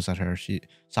Sakura throws at her.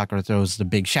 Sakura throws the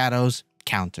big shadows,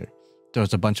 counter.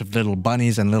 Throws a bunch of little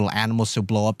bunnies and little animals to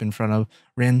blow up in front of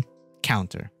Rin,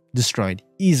 counter. Destroyed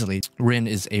easily. Rin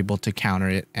is able to counter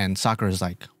it, and Sakura is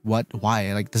like, what?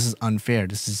 Why? Like, this is unfair.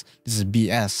 This is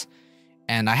BS.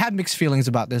 And I had mixed feelings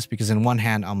about this because in one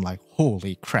hand, I'm like,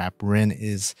 holy crap,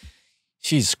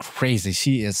 she's crazy.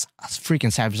 She is a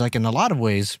freaking savage. Like, in a lot of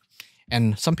ways,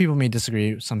 and some people may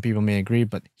disagree, some people may agree,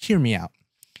 but hear me out.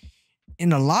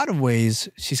 In a lot of ways,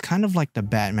 she's kind of like the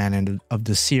Batman of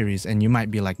the series. And you might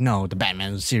be like, no, the Batman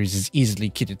of the series is easily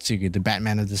Kitetsugu. The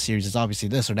Batman of the series is obviously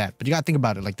this or that. But you gotta think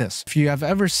about it like this. If you have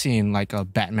ever seen like a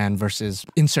Batman versus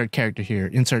insert character here,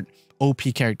 insert OP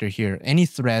character here, any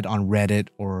thread on Reddit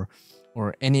or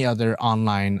any other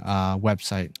online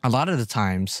website, a lot of the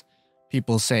times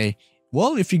people say,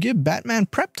 well, if you give Batman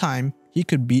prep time, he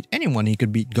could beat anyone. He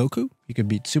could beat Goku. He could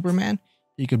beat Superman.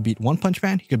 He could beat One Punch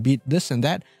Man. He could beat this and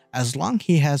that, as long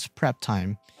he has prep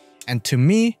time. And to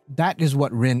me, that is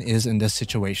what Rin is in this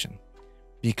situation.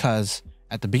 Because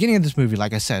at the beginning of this movie,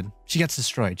 like I said, she gets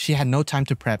destroyed. She had no time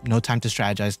to prep, no time to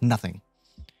strategize, nothing.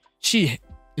 She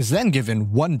is then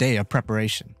given 1 day of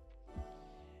preparation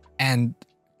and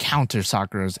counters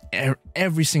Sakura's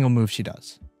every single move she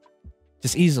does.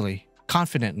 Just easily,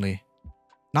 confidently,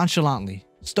 nonchalantly,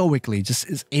 stoically, just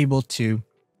is able to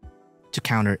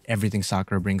counter everything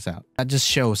Sakura brings out. That just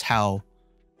shows how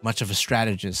much of a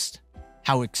strategist,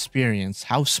 how experienced,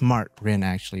 how smart Rin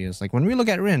actually is. Like, when we look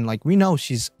at Rin, like, we know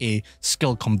she's a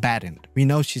skilled combatant. We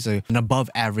know she's an above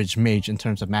average mage in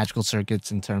terms of magical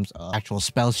circuits, in terms of actual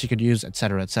spells she could use,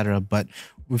 etc., etc. But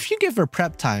if you give her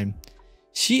prep time,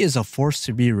 she is a force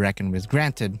to be reckoned with.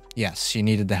 Granted, yes, she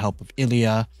needed the help of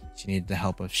Ilya. She needed the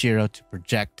help of Shiro to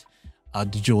project the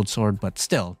jeweled sword, but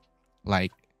still,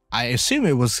 like, I assume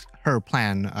it was her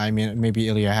plan. I mean, maybe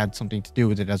Ilya had something to do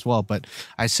with it as well, but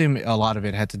I assume a lot of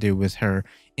it had to do with her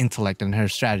intellect and her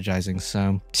strategizing.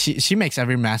 So she makes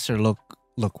every master look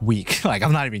weak. Like,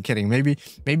 I'm not even kidding.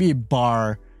 Maybe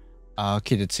bar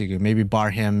Kitetsugu, maybe bar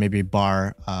him, maybe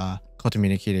bar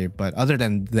Kotomi Kire, but other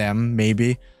than them,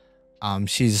 maybe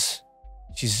she's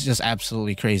just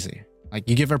absolutely crazy. Like,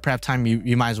 you give her prep time,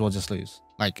 you might as well just lose.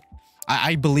 Like,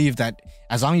 I believe that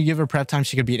as long as you give her prep time,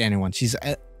 she could beat anyone. She's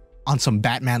on some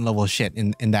Batman level shit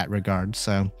in that regard.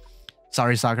 So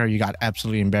sorry, Sakura, you got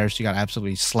absolutely embarrassed. You got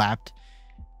absolutely slapped.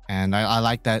 And I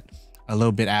like that a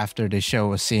little bit after they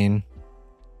show a scene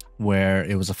where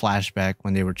it was a flashback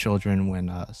when they were children,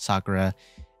 when Sakura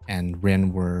and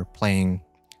Rin were playing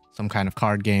some kind of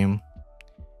card game,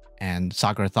 and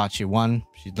Sakura thought she won.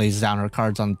 She lays down her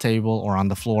cards on the table or on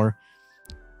the floor,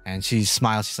 and she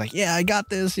smiles. She's like, yeah, I got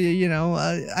this. You know,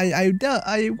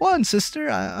 I won, sister.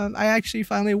 I actually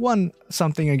finally won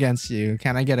something against you.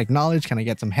 Can I get acknowledged? Can I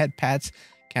get some head pats?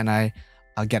 Can I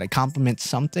get a compliment,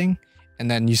 something? And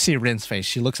then you see Rin's face.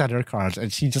 She looks at her cards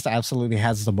and she just absolutely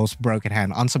has the most broken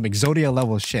hand on some Exodia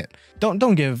level shit.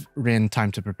 Don't give Rin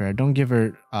time to prepare. Don't give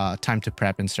her time to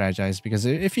prep and strategize, because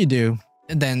if you do,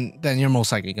 then you're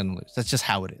most likely gonna lose. That's just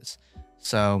how it is.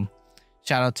 So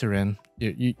shout out to Rin.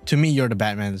 To me, you're the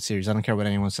Batman of the series. I don't care what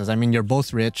anyone says. I mean, you're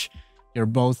both rich. You're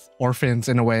both orphans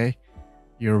in a way.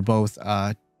 You're both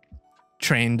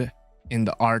trained in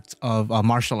the art of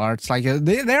martial arts. Like,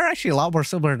 they're actually a lot more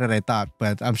similar than I thought,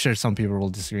 but I'm sure some people will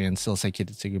disagree and still say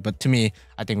Kitetsugu. But to me,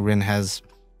 I think Rin has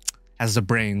the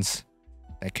brains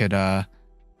that could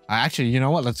actually, you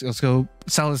know what, let's go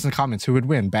sell this in the comments. Who would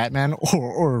win, Batman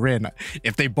or Rin,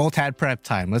 if they both had prep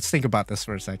time? Let's think about this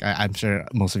for a sec. I'm sure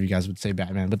most of you guys would say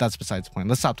Batman, but that's besides the point.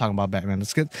 Let's stop talking about Batman.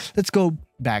 Let's go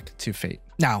back to Fate.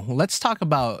 Now, let's talk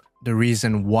about the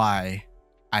reason why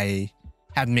I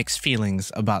have mixed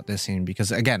feelings about this scene,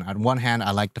 because again, on one hand,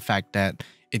 I like the fact that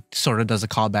it sort of does a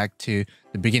callback to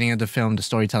the beginning of the film. The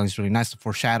storytelling is really nice, the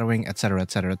foreshadowing, etc.,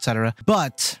 etc., etc.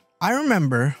 But I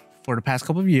remember for the past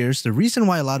couple of years, the reason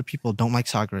why a lot of people don't like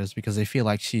Sakura is because they feel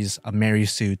like she's a Mary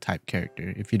Sue type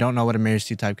character. If you don't know what a Mary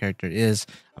Sue type character is,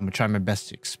 I'm gonna try my best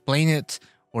to explain it,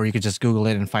 or you could just Google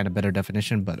it and find a better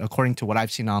definition. But according to what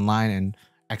I've seen online and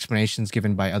explanations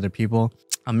given by other people,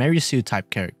 a Mary Sue type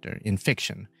character in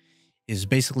fiction is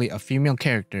basically a female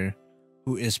character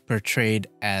who is portrayed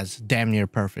as damn near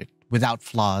perfect, without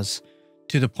flaws,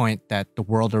 to the point that the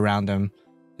world around them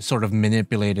is sort of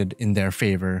manipulated in their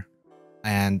favor.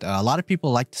 And a lot of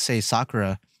people like to say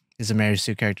Sakura is a Mary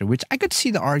Sue character, which I could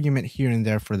see the argument here and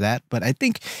there for that. But I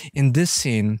think in this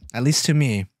scene, at least to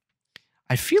me,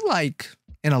 I feel like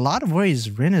in a lot of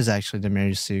ways, Rin is actually the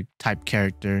Mary Sue type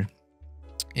character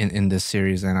in this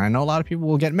series. And I know a lot of people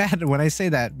will get mad when I say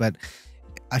that, but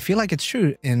I feel like it's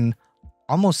true. In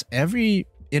almost every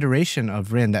iteration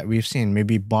of Rin that we've seen,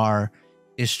 maybe bar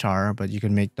Ishtar, but you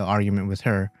can make the argument with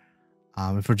her.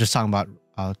 If we're just talking about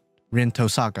Rin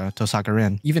Tosaka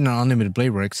Rin, even in Unlimited Blade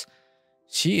Works,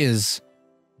 she is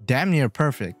damn near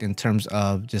perfect in terms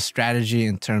of just strategy,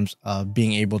 in terms of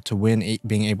being able to win,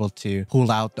 being able to pull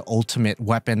out the ultimate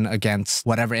weapon against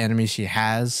whatever enemy she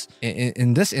has.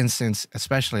 In this instance,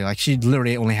 especially, like, she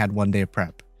literally only had 1 day of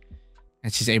prep,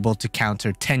 and she's able to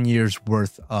counter 10 years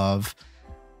worth of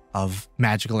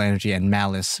magical energy and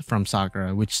malice from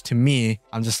Sakura, which to me,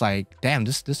 I'm just like, damn,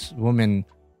 this woman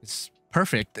is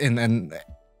perfect in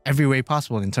every way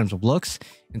possible, in terms of looks,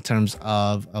 in terms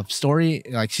of story.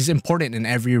 Like, she's important in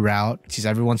every route. She's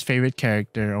everyone's favorite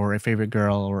character, or a favorite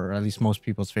girl, or at least most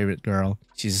people's favorite girl.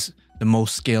 She's the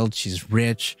most skilled. She's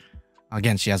rich.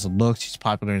 Again, she has a look. She's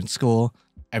popular in school.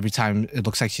 Every time it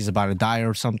looks like she's about to die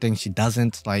or something, she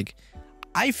doesn't. Like,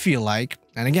 I feel like,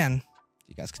 and again,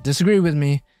 you guys could disagree with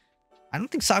me, I don't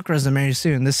think Sakura is the Mary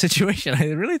Sue in this situation.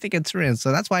 I really think it's Rin.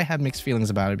 So that's why I have mixed feelings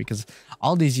about it, because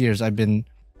all these years I've been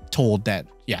told that,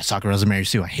 yeah, Sakura is a Mary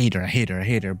Sue. I hate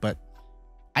her. But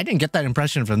I didn't get that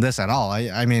impression from this at all.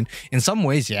 I mean, in some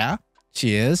ways, yeah,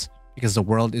 she is, because the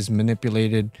world is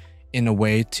manipulated in a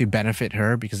way to benefit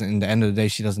her, because in the end of the day,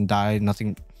 she doesn't die.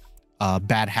 Nothing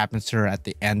bad happens to her at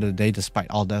the end of the day, despite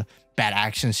all the bad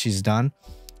actions she's done.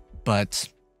 But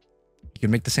you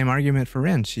can make the same argument for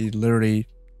Rin. She literally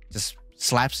just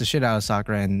slaps the shit out of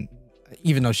Sakura, and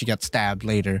even though she got stabbed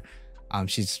later,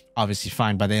 she's obviously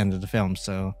fine by the end of the film.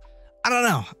 So I don't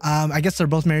know. I guess they're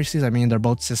both Mary Sues. I mean, they're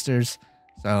both sisters,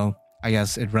 so I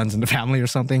guess it runs in the family or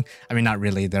something. I mean, not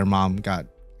really. Their mom got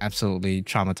absolutely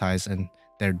traumatized, and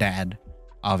their dad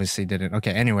obviously didn't. Okay,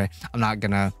 anyway, I'm not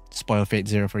gonna spoil Fate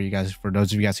Zero for you guys, for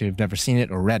those of you guys who have never seen it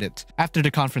or read it. After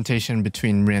the confrontation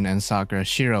between Rin and Sakura,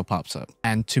 Shiro pops up.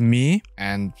 And to me,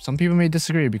 and some people may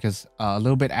disagree, because a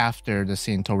little bit after the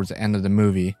scene towards the end of the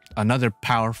movie, another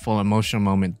powerful emotional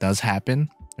moment does happen.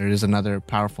 There is another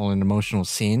powerful and emotional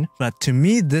scene. But to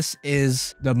me, this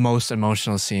is the most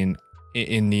emotional scene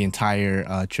in the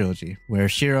entire trilogy, where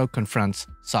Shiro confronts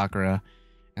Sakura,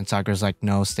 and Sakura's like,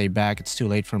 no, stay back. It's too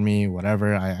late for me.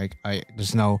 Whatever.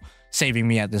 There's no saving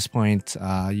me at this point.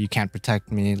 You can't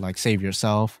protect me. Like, save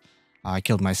yourself. I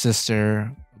killed my sister.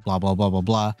 Blah, blah, blah, blah,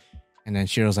 blah. And then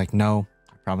Shiro's like, no,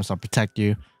 I promise I'll protect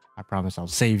you. I promise I'll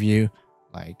save you.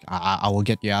 Like, I will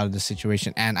get you out of this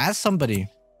situation. And as somebody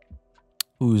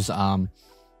who's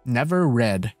never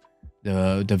read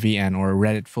the VN, or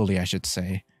read it fully, I should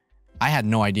say, I had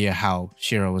no idea how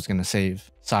Shiro was going to save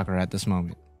Sakura at this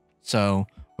moment. So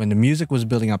when the music was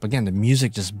building up, again, the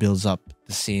music just builds up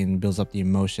the scene, builds up the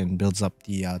emotion, builds up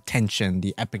the tension,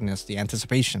 the epicness, the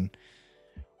anticipation.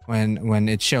 When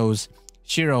it shows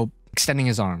Shiro extending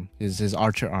his arm, his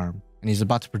archer arm, and he's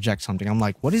about to project something, I'm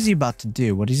like, what is he about to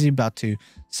do? What is he about to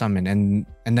summon? And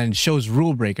then it shows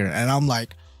Rule Breaker, and I'm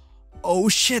like, oh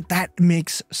shit, that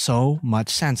makes so much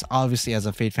sense. Obviously, as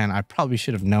a Fate fan, I probably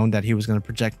should have known that he was going to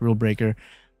project Rule Breaker,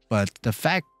 but the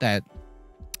fact that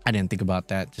I didn't think about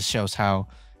that just shows how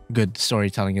good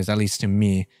storytelling is, at least to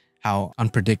me, how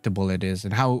unpredictable it is,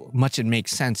 and how much it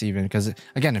makes sense even. Because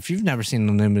again, if you've never seen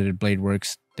Unlimited Blade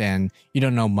Works, then you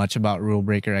don't know much about Rule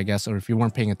Breaker, I guess. Or if you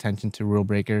weren't paying attention to Rule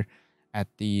Breaker at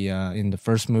the in the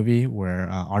first movie, where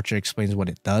Archer explains what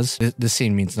it does, this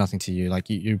scene means nothing to you. Like,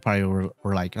 you probably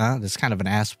were like, this is kind of an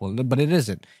asshole, but it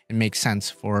isn't. It makes sense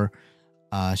for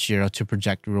Shiro to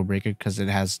project Rule Breaker, because it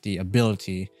has the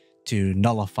ability to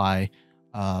nullify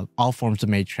all forms of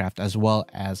magecraft, as well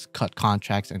as cut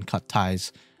contracts and cut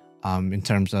ties in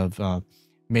terms of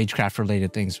magecraft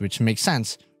related things, which makes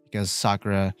sense because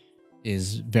Sakura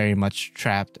is very much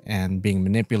trapped and being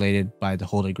manipulated by the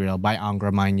Holy Grail, by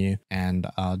Angra, mind you, and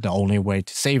the only way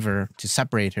to save her, to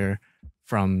separate her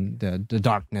from the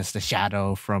darkness, the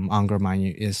shadow from Angra, mind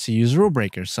you, is to use Rule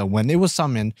Breaker. So when it was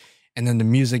summoned, and then the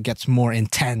music gets more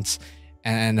intense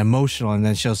and emotional, and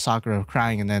then shows Sakura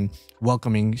crying and then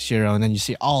welcoming Shiro, and then you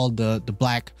see all the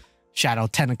black shadow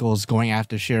tentacles going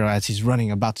after Shiro as he's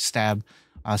running, about to stab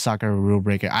Sakura with Rule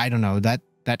Breaker. I don't know, that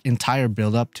entire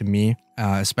build up to me,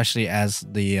 especially as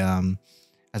the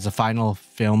final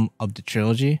film of the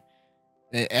trilogy,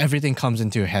 everything comes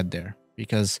into a head there,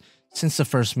 because since the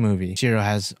first movie, Shiro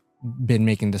has been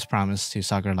making this promise to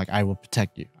Sakura, like, I will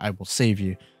protect you, I will save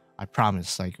you, I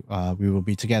promise, like, we will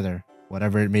be together,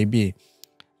 whatever it may be.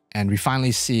 And we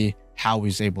finally see how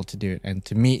he's able to do it, and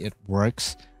to me it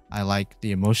works. I like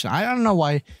the emotion. I don't know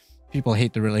why people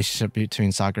hate the relationship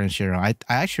between Sakura and Shiro. I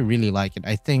actually really like it.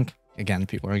 I think, again,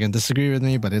 people are gonna disagree with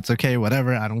me, but it's okay,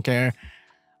 whatever, I don't care.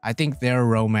 I think their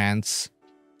romance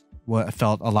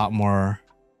felt a lot more,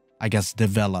 I guess,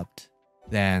 developed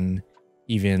than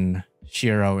even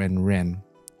Shiro and Rin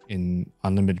in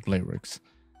Unlimited Blade Works.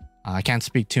 I can't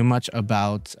speak too much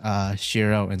about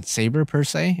Shiro and Saber per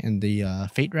se in the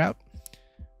Fate route,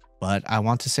 but I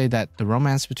want to say that the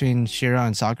romance between Shiro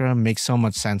and Sakura makes so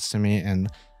much sense to me, and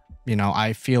you know,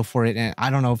 I feel for it. And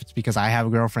I don't know if it's because I have a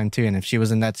girlfriend too, and if she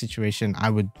was in that situation, I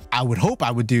would hope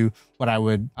I would do what I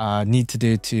would need to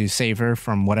do to save her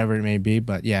from whatever it may be.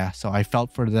 But yeah, so I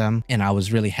felt for them, and I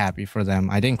was really happy for them.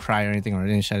 I didn't cry or anything, or I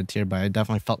didn't shed a tear, but I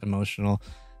definitely felt emotional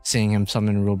seeing him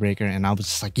summon Rule Breaker, and I was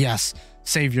just like, yes,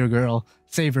 save your girl,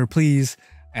 save her, please.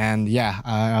 And yeah,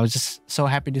 I was just so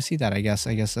happy to see that. I guess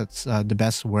that's the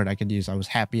best word I could use. I was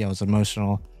happy. I was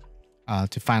emotional.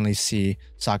 To finally see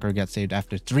Sakura get saved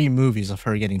after 3 movies of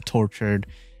her getting tortured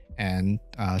and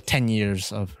 10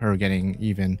 years of her getting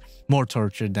even more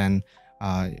tortured than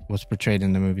was portrayed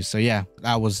in the movie. So yeah,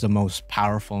 that was the most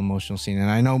powerful emotional scene.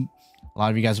 And I know a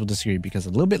lot of you guys will disagree because a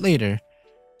little bit later,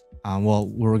 well,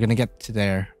 we're going to get to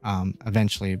there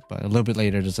eventually, but a little bit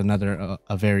later, there's another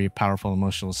a very powerful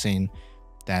emotional scene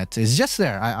that is just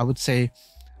there. I would say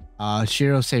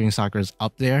Shiro saving Sakura is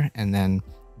up there, and then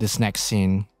this next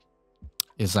scene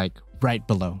is like right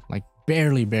below, like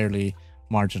barely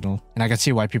marginal. And I can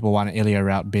see why people want an Ilya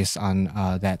route based on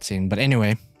that scene. But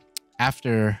anyway,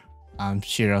 after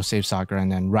Shiro saves Sakura,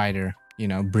 and then Ryder, you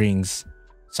know, brings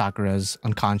Sakura's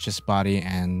unconscious body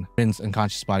and Rin's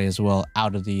unconscious body as well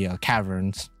out of the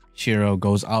caverns, Shiro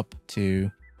goes up to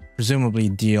presumably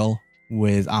deal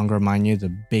with Angor Manyu,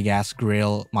 the big ass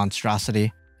grail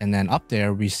monstrosity. And then up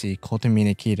there we see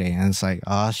Kotomine Kire, and it's like,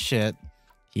 oh shit,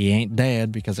 he ain't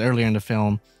dead, because earlier in the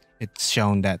film, it's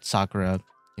shown that Sakura,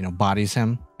 you know, bodies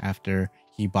him after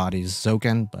he bodies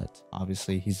Zoken, but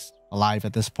obviously he's alive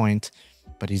at this point,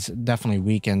 but he's definitely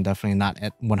weakened, definitely not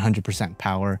at 100%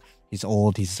 power. He's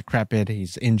old, he's decrepit,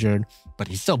 he's injured, but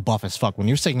he's still buff as fuck. When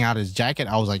he was taking out his jacket,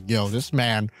 I was like, yo, this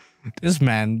man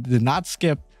did not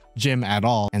skip gym at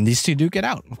all. And these two do get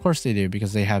out. Of course they do,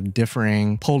 because they have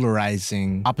differing,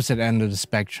 polarizing, opposite end of the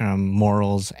spectrum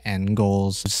morals and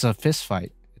goals. It's a fist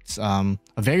fight. It's a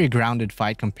very grounded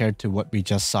fight compared to what we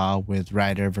just saw with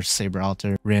Ryder versus Saber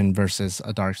Alter, Rin versus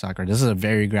a Dark Sakura. This is a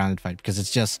very grounded fight because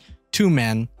it's just 2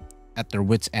 men at their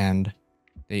wits' end.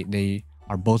 They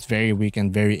are both very weak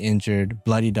and very injured,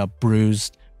 bloodied up,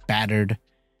 bruised, battered,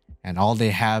 and all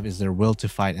they have is their will to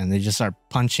fight, and they just start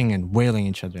punching and wailing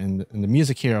each other. And the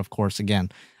music here, of course, again,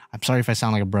 I'm sorry if I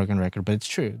sound like a broken record, but it's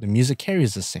true. The music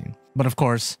carries the scene. But of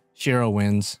course, Shiro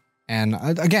wins. And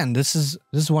again, this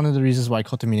is one of the reasons why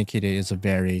Kotomine Kire is a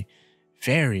very,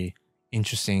 very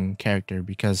interesting character,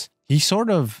 because he sort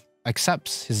of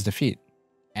accepts his defeat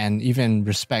and even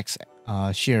respects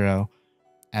Shiro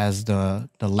as the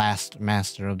last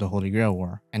master of the Holy Grail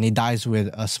War. And he dies with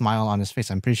a smile on his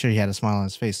face. I'm pretty sure he had a smile on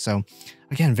his face. So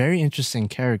again, very interesting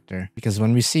character, because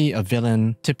when we see a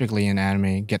villain typically in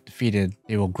anime get defeated,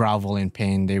 they will grovel in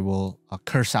pain. They will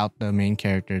curse out the main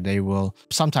character. They will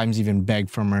sometimes even beg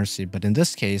for mercy. But in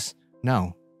this case,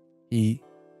 no.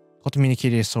 Kotomine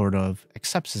Kire sort of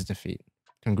accepts his defeat,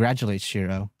 congratulates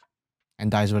Shiro,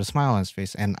 and dies with a smile on his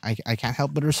face. And I can't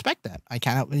help but respect that. I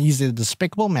can't help. He's a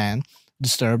despicable man,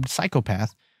 disturbed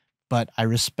psychopath, but I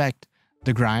respect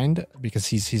the grind because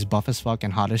he's buff as fuck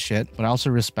and hot as shit. But I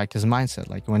also respect his mindset.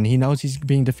 Like when he knows he's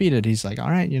being defeated, he's like, all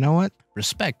right, you know what?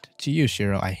 Respect to you,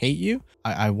 Shiro. I hate you.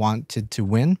 I wanted to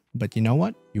win, but you know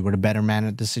what? You were the better man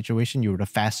at this situation. You were the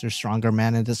faster, stronger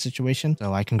man in this situation.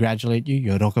 So I congratulate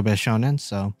you. Yorokobe Shonen.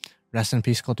 So rest in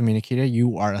peace, Kotomine Kire.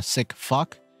 You are a sick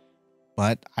fuck,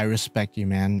 but I respect you,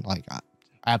 man. Like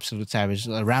absolute savage.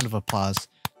 A round of applause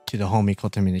to the homie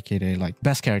Kotomine Kire, like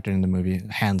best character in the movie,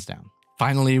 hands down.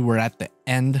 Finally, we're at the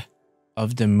end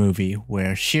of the movie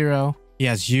where Shiro, he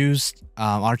has used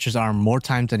Archer's arm more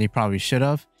times than he probably should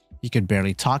have. He could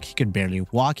barely talk, he could barely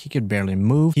walk, he could barely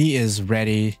move. He is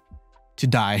ready to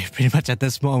die pretty much at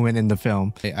this moment in the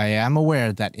film. I am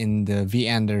aware that in the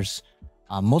VN there's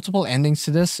multiple endings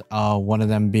to this, one of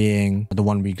them being the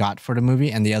one we got for the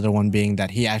movie, and the other one being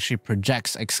that he actually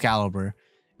projects Excalibur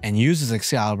and uses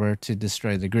Excalibur to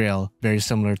destroy the Grail, very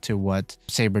similar to what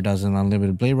Saber does in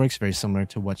Unlimited Blade Works, very similar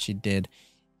to what she did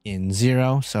in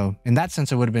Zero. So in that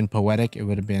sense, it would have been poetic. It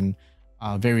would have been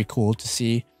very cool to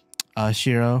see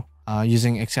Shiro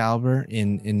using Excalibur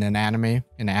in an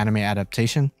anime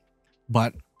adaptation.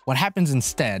 But what happens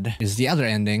instead is the other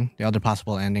ending, the other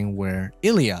possible ending, where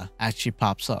Ilya actually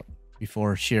pops up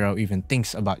before Shiro even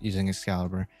thinks about using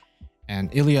Excalibur.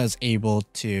 And Ilya is able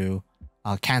to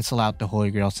cancel out the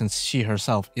Holy Grail, since she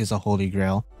herself is a Holy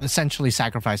Grail, essentially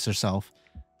sacrifice herself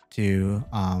to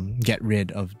get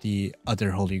rid of the other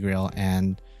Holy Grail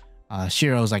and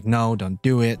Shiro's like, no, don't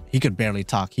do it. He could barely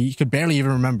talk. He could barely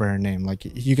even remember her name. Like,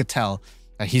 you could tell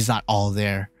that he's not all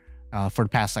there for the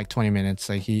past like 20 minutes.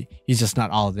 Like, he's just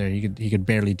not all there. He could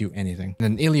barely do anything.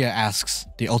 And then Ilya asks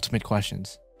the ultimate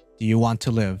questions. Do you want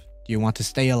to live? Do you want to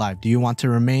stay alive? Do you want to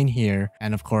remain here?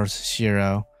 And of course,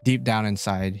 Shiro, deep down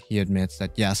inside, he admits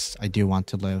that, yes, I do want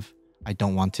to live. I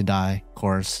don't want to die. Of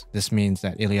course, this means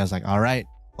that Ilya's like, all right,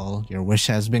 well, your wish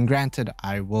has been granted.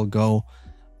 I will go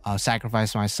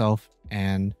sacrifice myself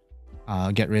and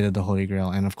get rid of the Holy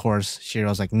Grail. And of course,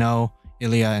 Shiro's like, no,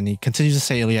 Ilya. And he continues to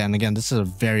say Ilya. And again, this is a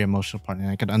very emotional part. And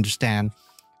I could understand,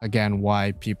 again,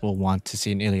 why people want to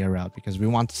see an Ilya route, because we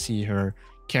want to see her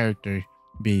character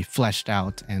be fleshed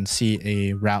out and see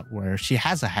a route where she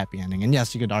has a happy ending. And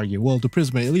yes, you could argue, well, the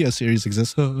Prisma Ilya series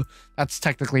exists. That's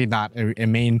technically not a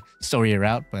main story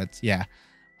route, but yeah,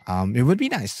 it would be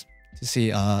nice to see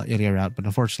Ilya route, but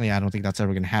unfortunately, I don't think that's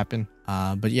ever going to happen.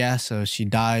 But yeah, so she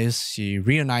dies. She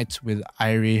reunites with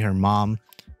Airi, her mom,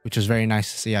 which was very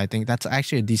nice to see. I think that's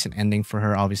actually a decent ending for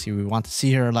her. Obviously, we want to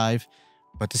see her alive,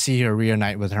 but to see her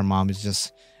reunite with her mom is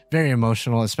just very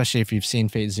emotional, especially if you've seen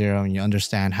Fate Zero and you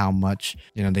understand how much,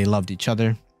 you know, they loved each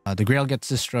other. The Grail gets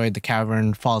destroyed, the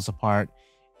cavern falls apart,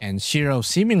 and Shiro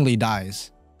seemingly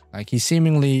dies. Like, he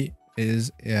seemingly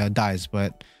dies,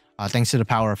 but thanks to the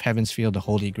power of Heaven's Field, the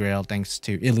Holy Grail, thanks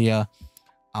to Ilya,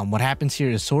 what happens here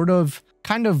is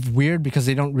kind of weird because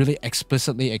they don't really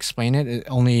explicitly explain it.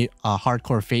 Only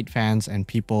hardcore Fate fans and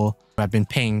people who have been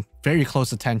paying very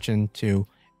close attention to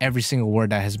every single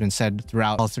word that has been said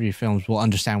throughout all three films will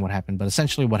understand what happened. But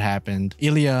essentially what happened,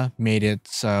 Ilya made it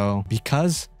so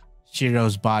because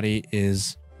Shiro's body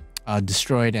is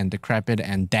destroyed and decrepit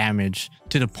and damaged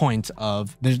to the point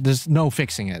of there's no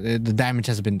fixing it. The damage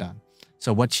has been done.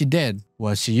 So what she did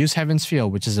was she used Heaven's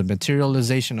Field, which is a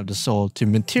materialization of the soul, to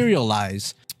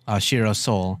materialize Shiro's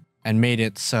soul, and made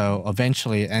it so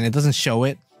eventually, and it doesn't show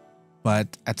it,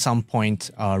 but at some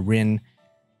point Rin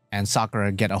and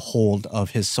Sakura get a hold of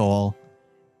his soul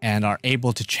and are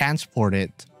able to transport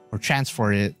it or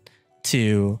transfer it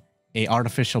to a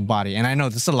artificial body. And I know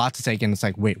this is a lot to take in. It's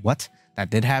like, wait, what? That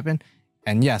did happen?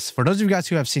 And yes, for those of you guys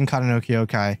who have seen Katanoki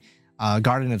Yokai,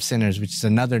 Garden of Sinners, which is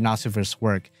another Nasuverse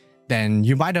work, then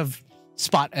you might have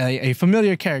spot a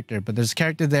familiar character, but there's a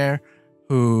character there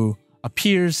who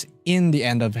appears in the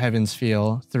end of Heaven's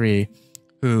Field 3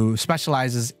 who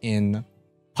specializes in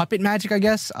puppet magic, I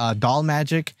guess, doll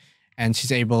magic, and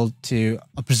she's able to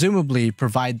presumably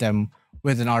provide them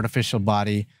with an artificial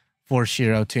body for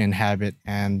Shiro to inhabit,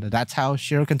 and that's how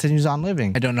Shiro continues on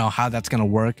living. I don't know how that's going to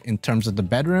work in terms of the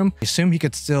bedroom. I assume he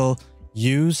could still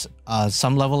use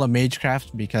some level of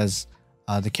magecraft because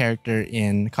the character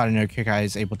in Katanoki Yokai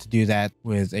is able to do that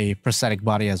with a prosthetic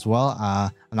body as well.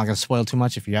 I'm not going to spoil too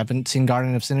much. If you haven't seen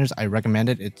Garden of Sinners, I recommend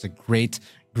it. It's a great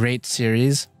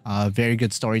series. Very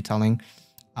good storytelling.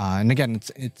 And again,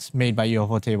 it's made by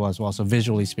Ufotable as well, so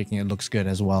visually speaking, it looks good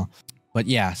as well. But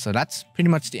yeah, so that's pretty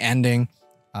much the ending.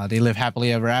 They live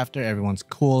happily ever after. Everyone's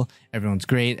cool. Everyone's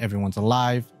great. Everyone's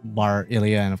alive, bar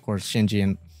Ilya and of course Shinji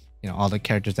and all the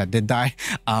characters that did die.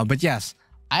 But yes,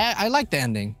 I like the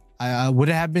ending. Would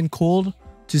it have been cool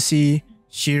to see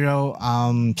Shiro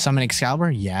summon Excalibur?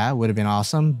 Yeah, it would have been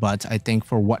awesome. But I think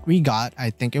for what we got,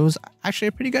 I think it was actually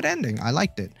a pretty good ending. I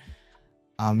liked it.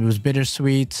 It was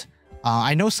bittersweet.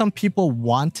 I know some people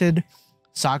wanted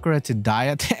Sakura to die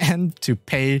at the end to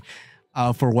pay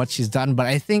for what she's done, but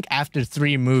I think after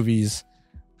 3 movies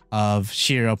of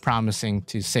Shiro promising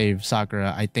to save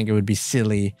Sakura, I think it would be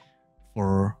silly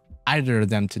for either of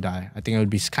them to die. I think it would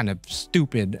be kind of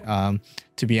stupid,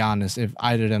 to be honest, if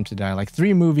either of them to die. Like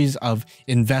 3 movies of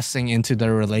investing into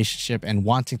their relationship and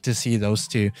wanting to see those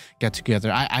two get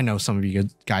together. I know some of you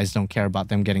guys don't care about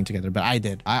them getting together, but I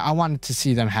did. I wanted to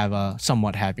see them have a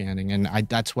somewhat happy ending, and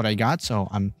that's what I got, so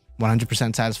I'm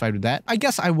 100% satisfied with that. I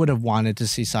guess I would have wanted to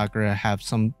see Sakura have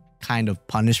some kind of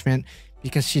punishment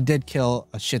because she did kill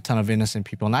a shit ton of innocent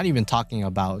people. Not even talking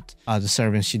about the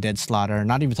servants she did slaughter.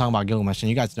 Not even talking about Gilgamesh.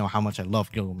 And you guys know how much I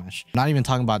love Gilgamesh. Not even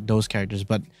talking about those characters,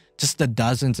 but just the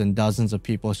dozens and dozens of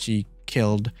people she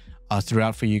killed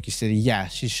throughout Fuyuki City. Yeah,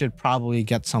 she should probably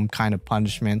get some kind of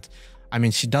punishment. I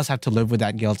mean, she does have to live with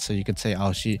that guilt, so you could say,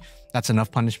 oh, that's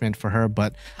enough punishment for her.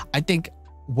 But I think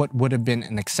what would have been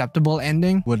an acceptable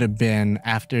ending would have been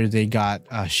after they got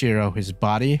Shiro his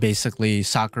body. Basically,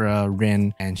 Sakura,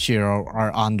 Rin, and Shiro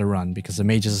are on the run because the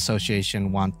Mages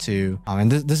Association want to,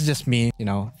 and this is just me,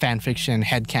 fan fiction,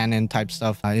 headcanon type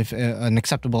stuff. If an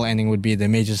acceptable ending would be the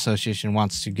Mages Association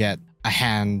wants to get a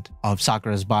hand of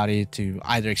Sakura's body to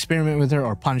either experiment with her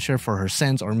or punish her for her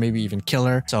sins or maybe even kill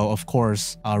her. So of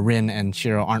course, Rin and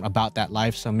Shiro aren't about that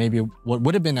life. So maybe what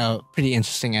would have been a pretty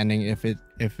interesting ending if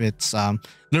it's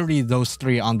literally those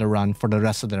three on the run for the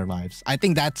rest of their lives. I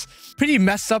think that's pretty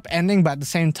messed up ending, but at the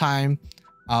same time,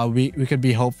 we could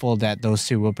be hopeful that those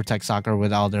two will protect Sakura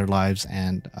with all their lives.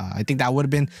 And I think that would have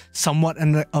been somewhat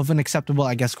of an acceptable,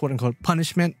 I guess, quote unquote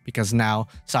punishment, because now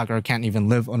Sakura can't even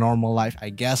live a normal life, I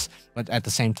guess. But at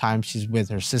the same time, she's with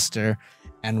her sister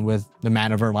and with the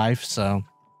man of her life. So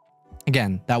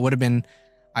again, that would have been,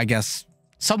 I guess,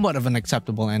 somewhat of an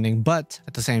acceptable ending. But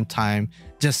at the same time,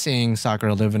 just seeing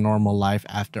Sakura live a normal life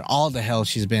after all the hell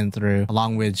she's been through,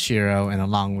 along with Shiro and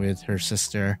along with her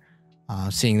sister,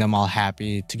 seeing them all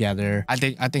happy together, I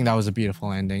think that was a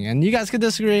beautiful ending. And you guys could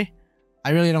disagree, I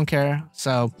really don't care.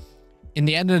 So in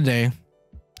the end of the day,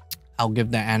 I'll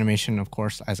give the animation, of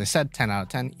course, as I said, 10 out of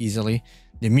 10 easily.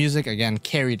 The music, again,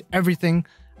 carried everything.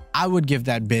 I would give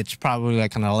that bitch probably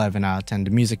like an 11 out of 10.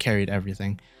 The music carried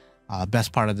everything.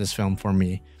 Best part of this film for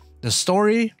me. The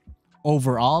story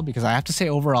overall, because I have to say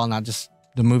overall, not just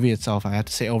the movie itself, I have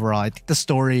to say overall, I think the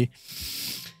story,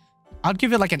 I'd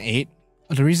give it like an 8.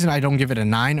 The reason I don't give it a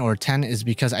 9 or a 10 is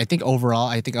because I think overall,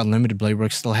 I think Unlimited Blade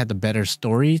Works still had the better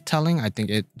storytelling. I think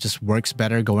it just works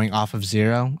better going off of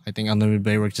Zero. I think Unlimited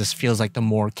Blade Works just feels like the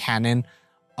more canon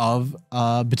of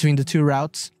between the two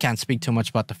routes. Can't speak too much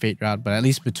about the Fate route, but at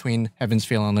least between Heaven's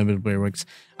Feel and Unlimited Blade Works,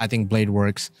 I think Blade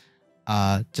Works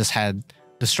just had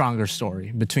the stronger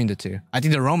story between the two. I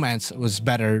think the romance was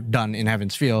better done in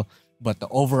Heaven's Feel, but the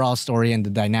overall story and the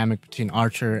dynamic between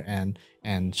Archer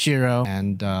and Shiro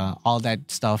and all that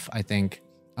stuff, I think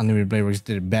Unlimited Blade Works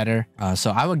did it better.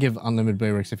 So I would give Unlimited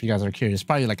Blade Works, if you guys are curious,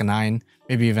 probably like a 9,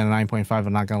 maybe even a 9.5.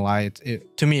 I'm not gonna lie,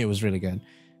 to me it was really good.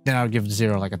 Then I would give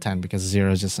Zero like a 10 because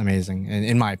Zero is just amazing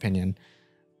in my opinion.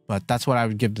 But that's what I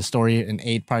would give the story, an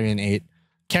 8, probably an 8.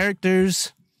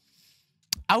 Characters,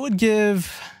 I would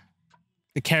give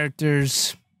the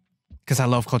characters, because I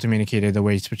love Kotomi Nikita, the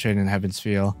way he's portrayed in Heaven's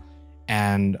Feel.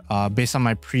 And based on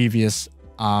my previous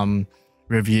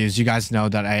reviews, you guys know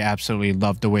that I absolutely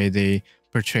love the way they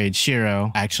portrayed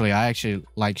Shiro. I actually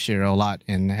like Shiro a lot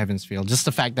in Heaven's Feel. Just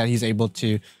the fact that he's able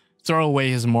to throw away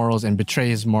his morals and betray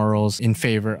his morals in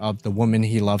favor of the woman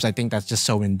he loves. I think that's just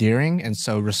so endearing and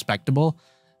so respectable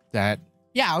that,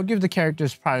 yeah, I would give the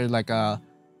characters probably like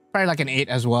an 8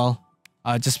 as well.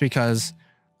 Just because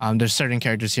there's certain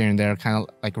characters here and there, kind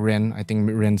of like Rin. I think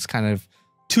Rin's kind of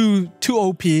too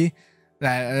OP.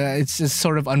 That it's just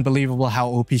sort of unbelievable how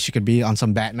OP she could be on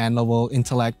some Batman level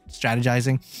intellect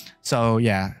strategizing. So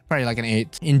yeah, probably like an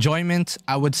 8. Enjoyment,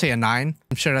 I would say a 9.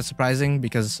 I'm sure that's surprising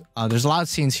because there's a lot of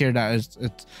scenes here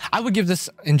that I would give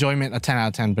this enjoyment a 10 out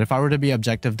of 10. But if I were to be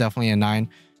objective, definitely a 9.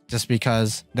 Just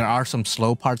because there are some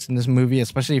slow parts in this movie,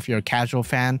 especially if you're a casual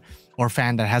fan or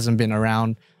fan that hasn't been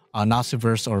around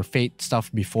Nasuverse or Fate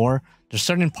stuff before. There's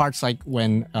certain parts like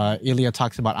when Ilya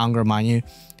talks about Angra Mainyu.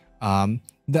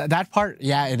 That part,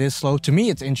 yeah, it is slow. To me,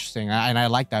 it's interesting, and I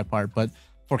like that part. But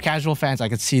for casual fans, I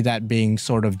could see that being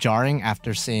sort of jarring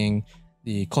after seeing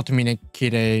the Kotomi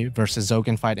Nikita versus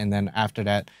Zoken fight, and then after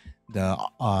that,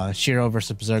 the Shiro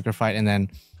versus Berserker fight, and then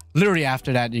literally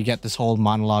after that, you get this whole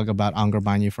monologue about Angra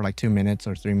Mainyu for like 2 minutes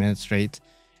or 3 minutes straight,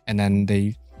 and then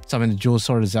they summon the Jewel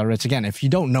Sword of Zelrich. Again, if you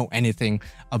don't know anything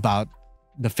about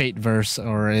the Fate verse,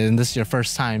 or in this is your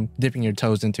first time dipping your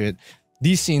toes into it,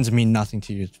 these scenes mean nothing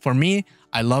to you. For me,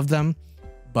 I love them,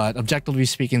 but objectively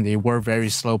speaking, they were very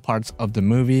slow parts of the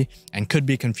movie and could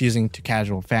be confusing to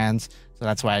casual fans. So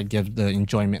that's why I'd give the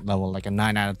enjoyment level like a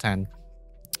 9 out of 10.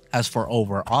 As for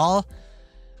overall,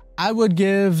 I would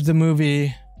give the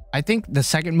movie, I think the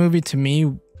second movie to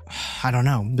me, I don't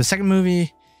know. The second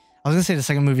movie, I was gonna say the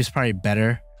second movie is probably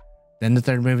better than the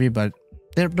third movie, but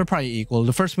they're probably equal.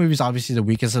 The first movie is obviously the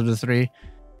weakest of the three.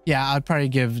 Yeah, I'd probably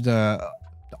give the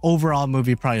overall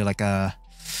movie probably like a,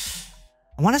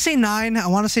 I want to say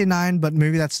 9, but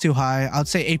maybe that's too high. I'd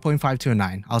say 8.5 to a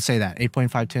 9. I'll say that,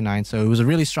 8.5 to a 9. So it was a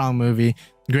really strong movie.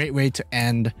 Great way to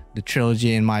end the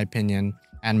trilogy, in my opinion.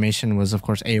 Animation was, of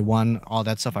course, A1. All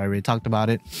that stuff, I already talked about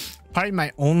it. Probably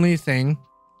my only thing,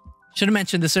 should have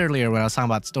mentioned this earlier when I was talking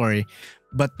about story,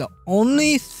 but the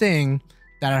only thing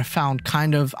that I found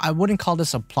kind of, I wouldn't call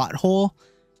this a plot hole,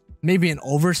 maybe an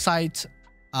oversight,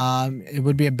 it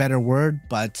would be a better word,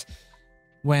 but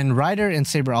when Ryder and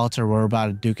Saber Alter were about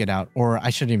to duke it out, or I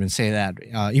shouldn't even say that,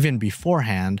 even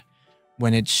beforehand,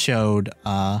 when it showed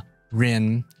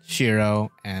Rin, Shiro,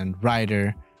 and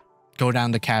Ryder go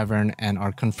down the cavern and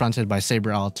are confronted by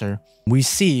Saber Alter, we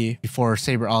see before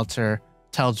Saber Alter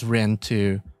tells Rin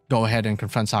to go ahead and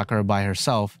confront Sakura by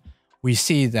herself, we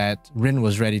see that Rin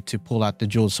was ready to pull out the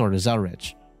jeweled sword of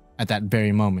Zelrich at that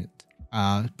very moment.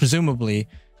 Presumably,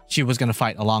 she was going to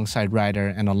fight alongside Ryder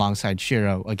and alongside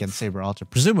Shiro against Saber Alter,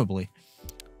 presumably,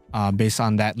 based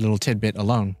on that little tidbit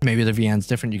alone. Maybe the VN's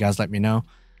different, you guys let me know.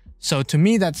 So to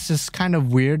me, that's just kind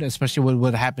of weird, especially with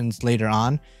what happens later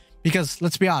on. Because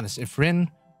let's be honest, if Rin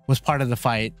was part of the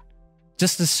fight,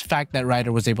 just this fact that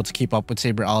Ryder was able to keep up with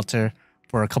Saber Alter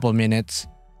for a couple of minutes,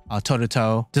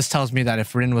 toe-to-toe, this tells me that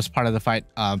if Rin was part of the fight,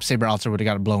 Saber Alter would have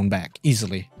got blown back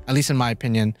easily. At least in my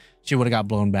opinion, she would have got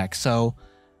blown back. So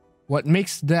what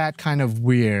makes that kind of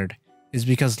weird is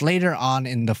because later on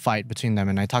in the fight between them,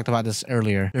 and I talked about this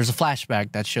earlier, there's a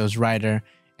flashback that shows Ryder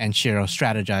and Shiro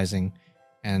strategizing.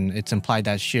 And it's implied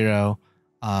that Shiro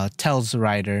tells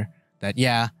Ryder that,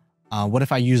 yeah, what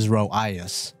if I use Ro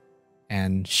Ayas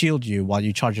and shield you while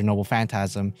you charge your Noble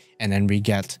Phantasm, and then we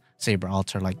get Saber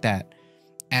Alter like that.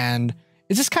 And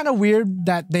it's just kind of weird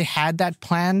that they had that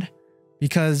planned,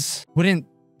 because wouldn't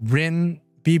Rin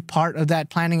be part of that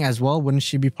planning as well? Wouldn't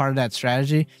she be part of that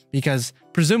strategy? Because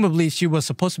presumably she was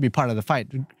supposed to be part of the fight,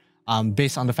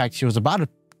 based on the fact she was about to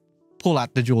pull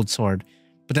out the jeweled sword.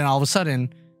 But then all of a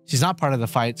sudden, she's not part of the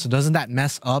fight. So doesn't that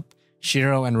mess up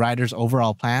Shiro and Ryder's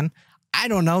overall plan? I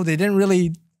don't know. They didn't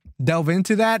really delve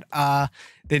into that.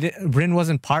 Rin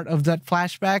wasn't part of that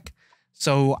flashback.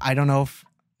 So I don't know if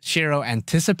Shiro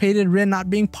anticipated Rin not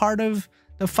being part of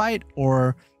the fight,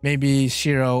 or maybe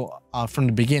Shiro from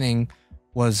the beginning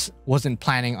wasn't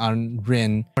planning on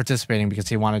Rin participating because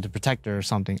he wanted to protect her or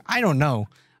something. I don't know.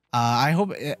 I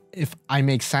hope if I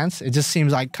make sense. It just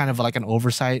seems like kind of like an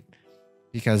oversight,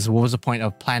 because what was the point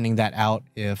of planning that out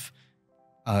if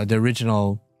the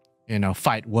original,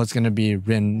 fight was going to be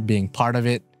Rin being part of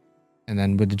it, and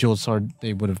then with the jeweled sword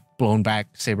they would have blown back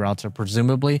Saber Alter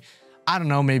presumably. I don't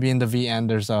know. Maybe in the VN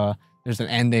there's an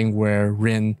ending where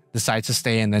Rin decides to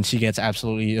stay and then she gets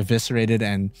absolutely eviscerated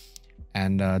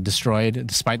and destroyed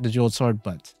despite the jeweled sword.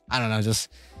 But I don't know. Just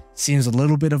seems a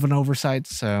little bit of an oversight.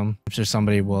 So I'm sure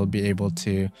somebody will be able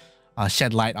to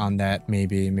shed light on that.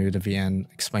 Maybe the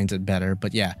VN explains it better.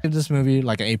 But yeah, give this movie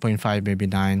like an 8.5, maybe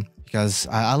 9, because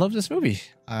I love this movie.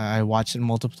 I watched it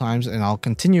multiple times, and I'll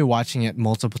continue watching it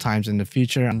multiple times in the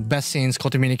future. Best scenes: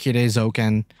 Kotomini Kide,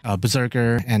 Zouken,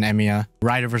 Berserker, and Emiya.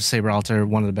 Ryder vs. Saber Alter,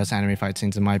 one of the best anime fight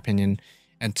scenes in my opinion.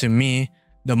 And to me,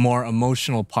 the more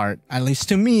emotional part, at least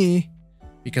to me,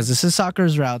 because this is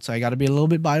Sakura's route, so I got to be a little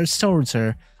bit biased towards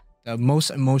her. The most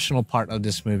emotional part of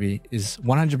this movie is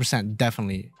 100%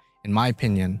 definitely, in my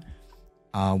opinion,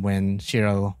 when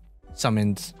Shiro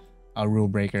summons a rule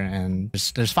breaker and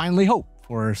there's finally hope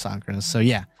for Sakura. So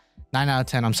yeah, 9 out of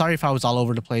 10. I'm sorry if I was all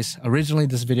over the place. Originally,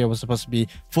 this video was supposed to be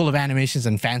full of animations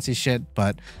and fancy shit,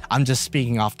 but I'm just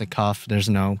speaking off the cuff. There's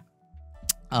no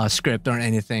script or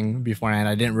anything beforehand.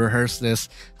 I didn't rehearse this.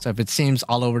 So if it seems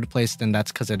all over the place, then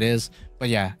that's because it is. But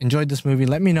yeah, enjoyed this movie.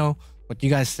 Let me know what you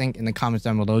guys think in the comments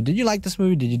down below. Did you like this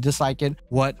movie? Did you dislike it?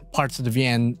 What parts of the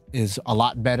VN is a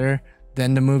lot better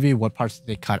than the movie? What parts did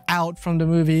they cut out from the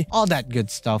movie? All that good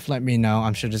stuff. Let me know.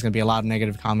 I'm sure there's going to be a lot of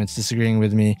negative comments disagreeing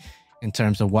with me in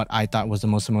terms of what I thought was the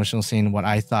most emotional scene, what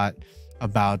I thought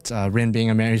about Rin being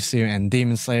a Marisu and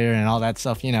Demon Slayer and all that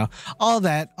stuff. All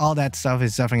that stuff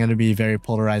is definitely going to be very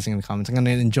polarizing in the comments. I'm going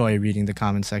to enjoy reading the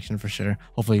comment section for sure.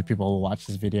 Hopefully people will watch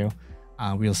this video.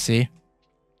 We'll see.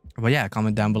 But yeah,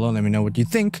 comment down below. Let me know what you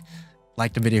think.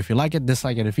 Like the video if you like it,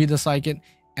 dislike it if you dislike it,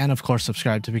 and of course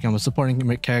subscribe to become a supporting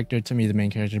character to me, the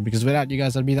main character, because without you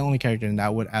guys I'd be the only character, and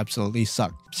that would absolutely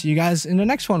suck. See you guys in the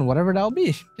next one, whatever that'll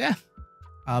be. Yeah,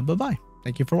 bye bye.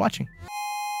 Thank you for watching.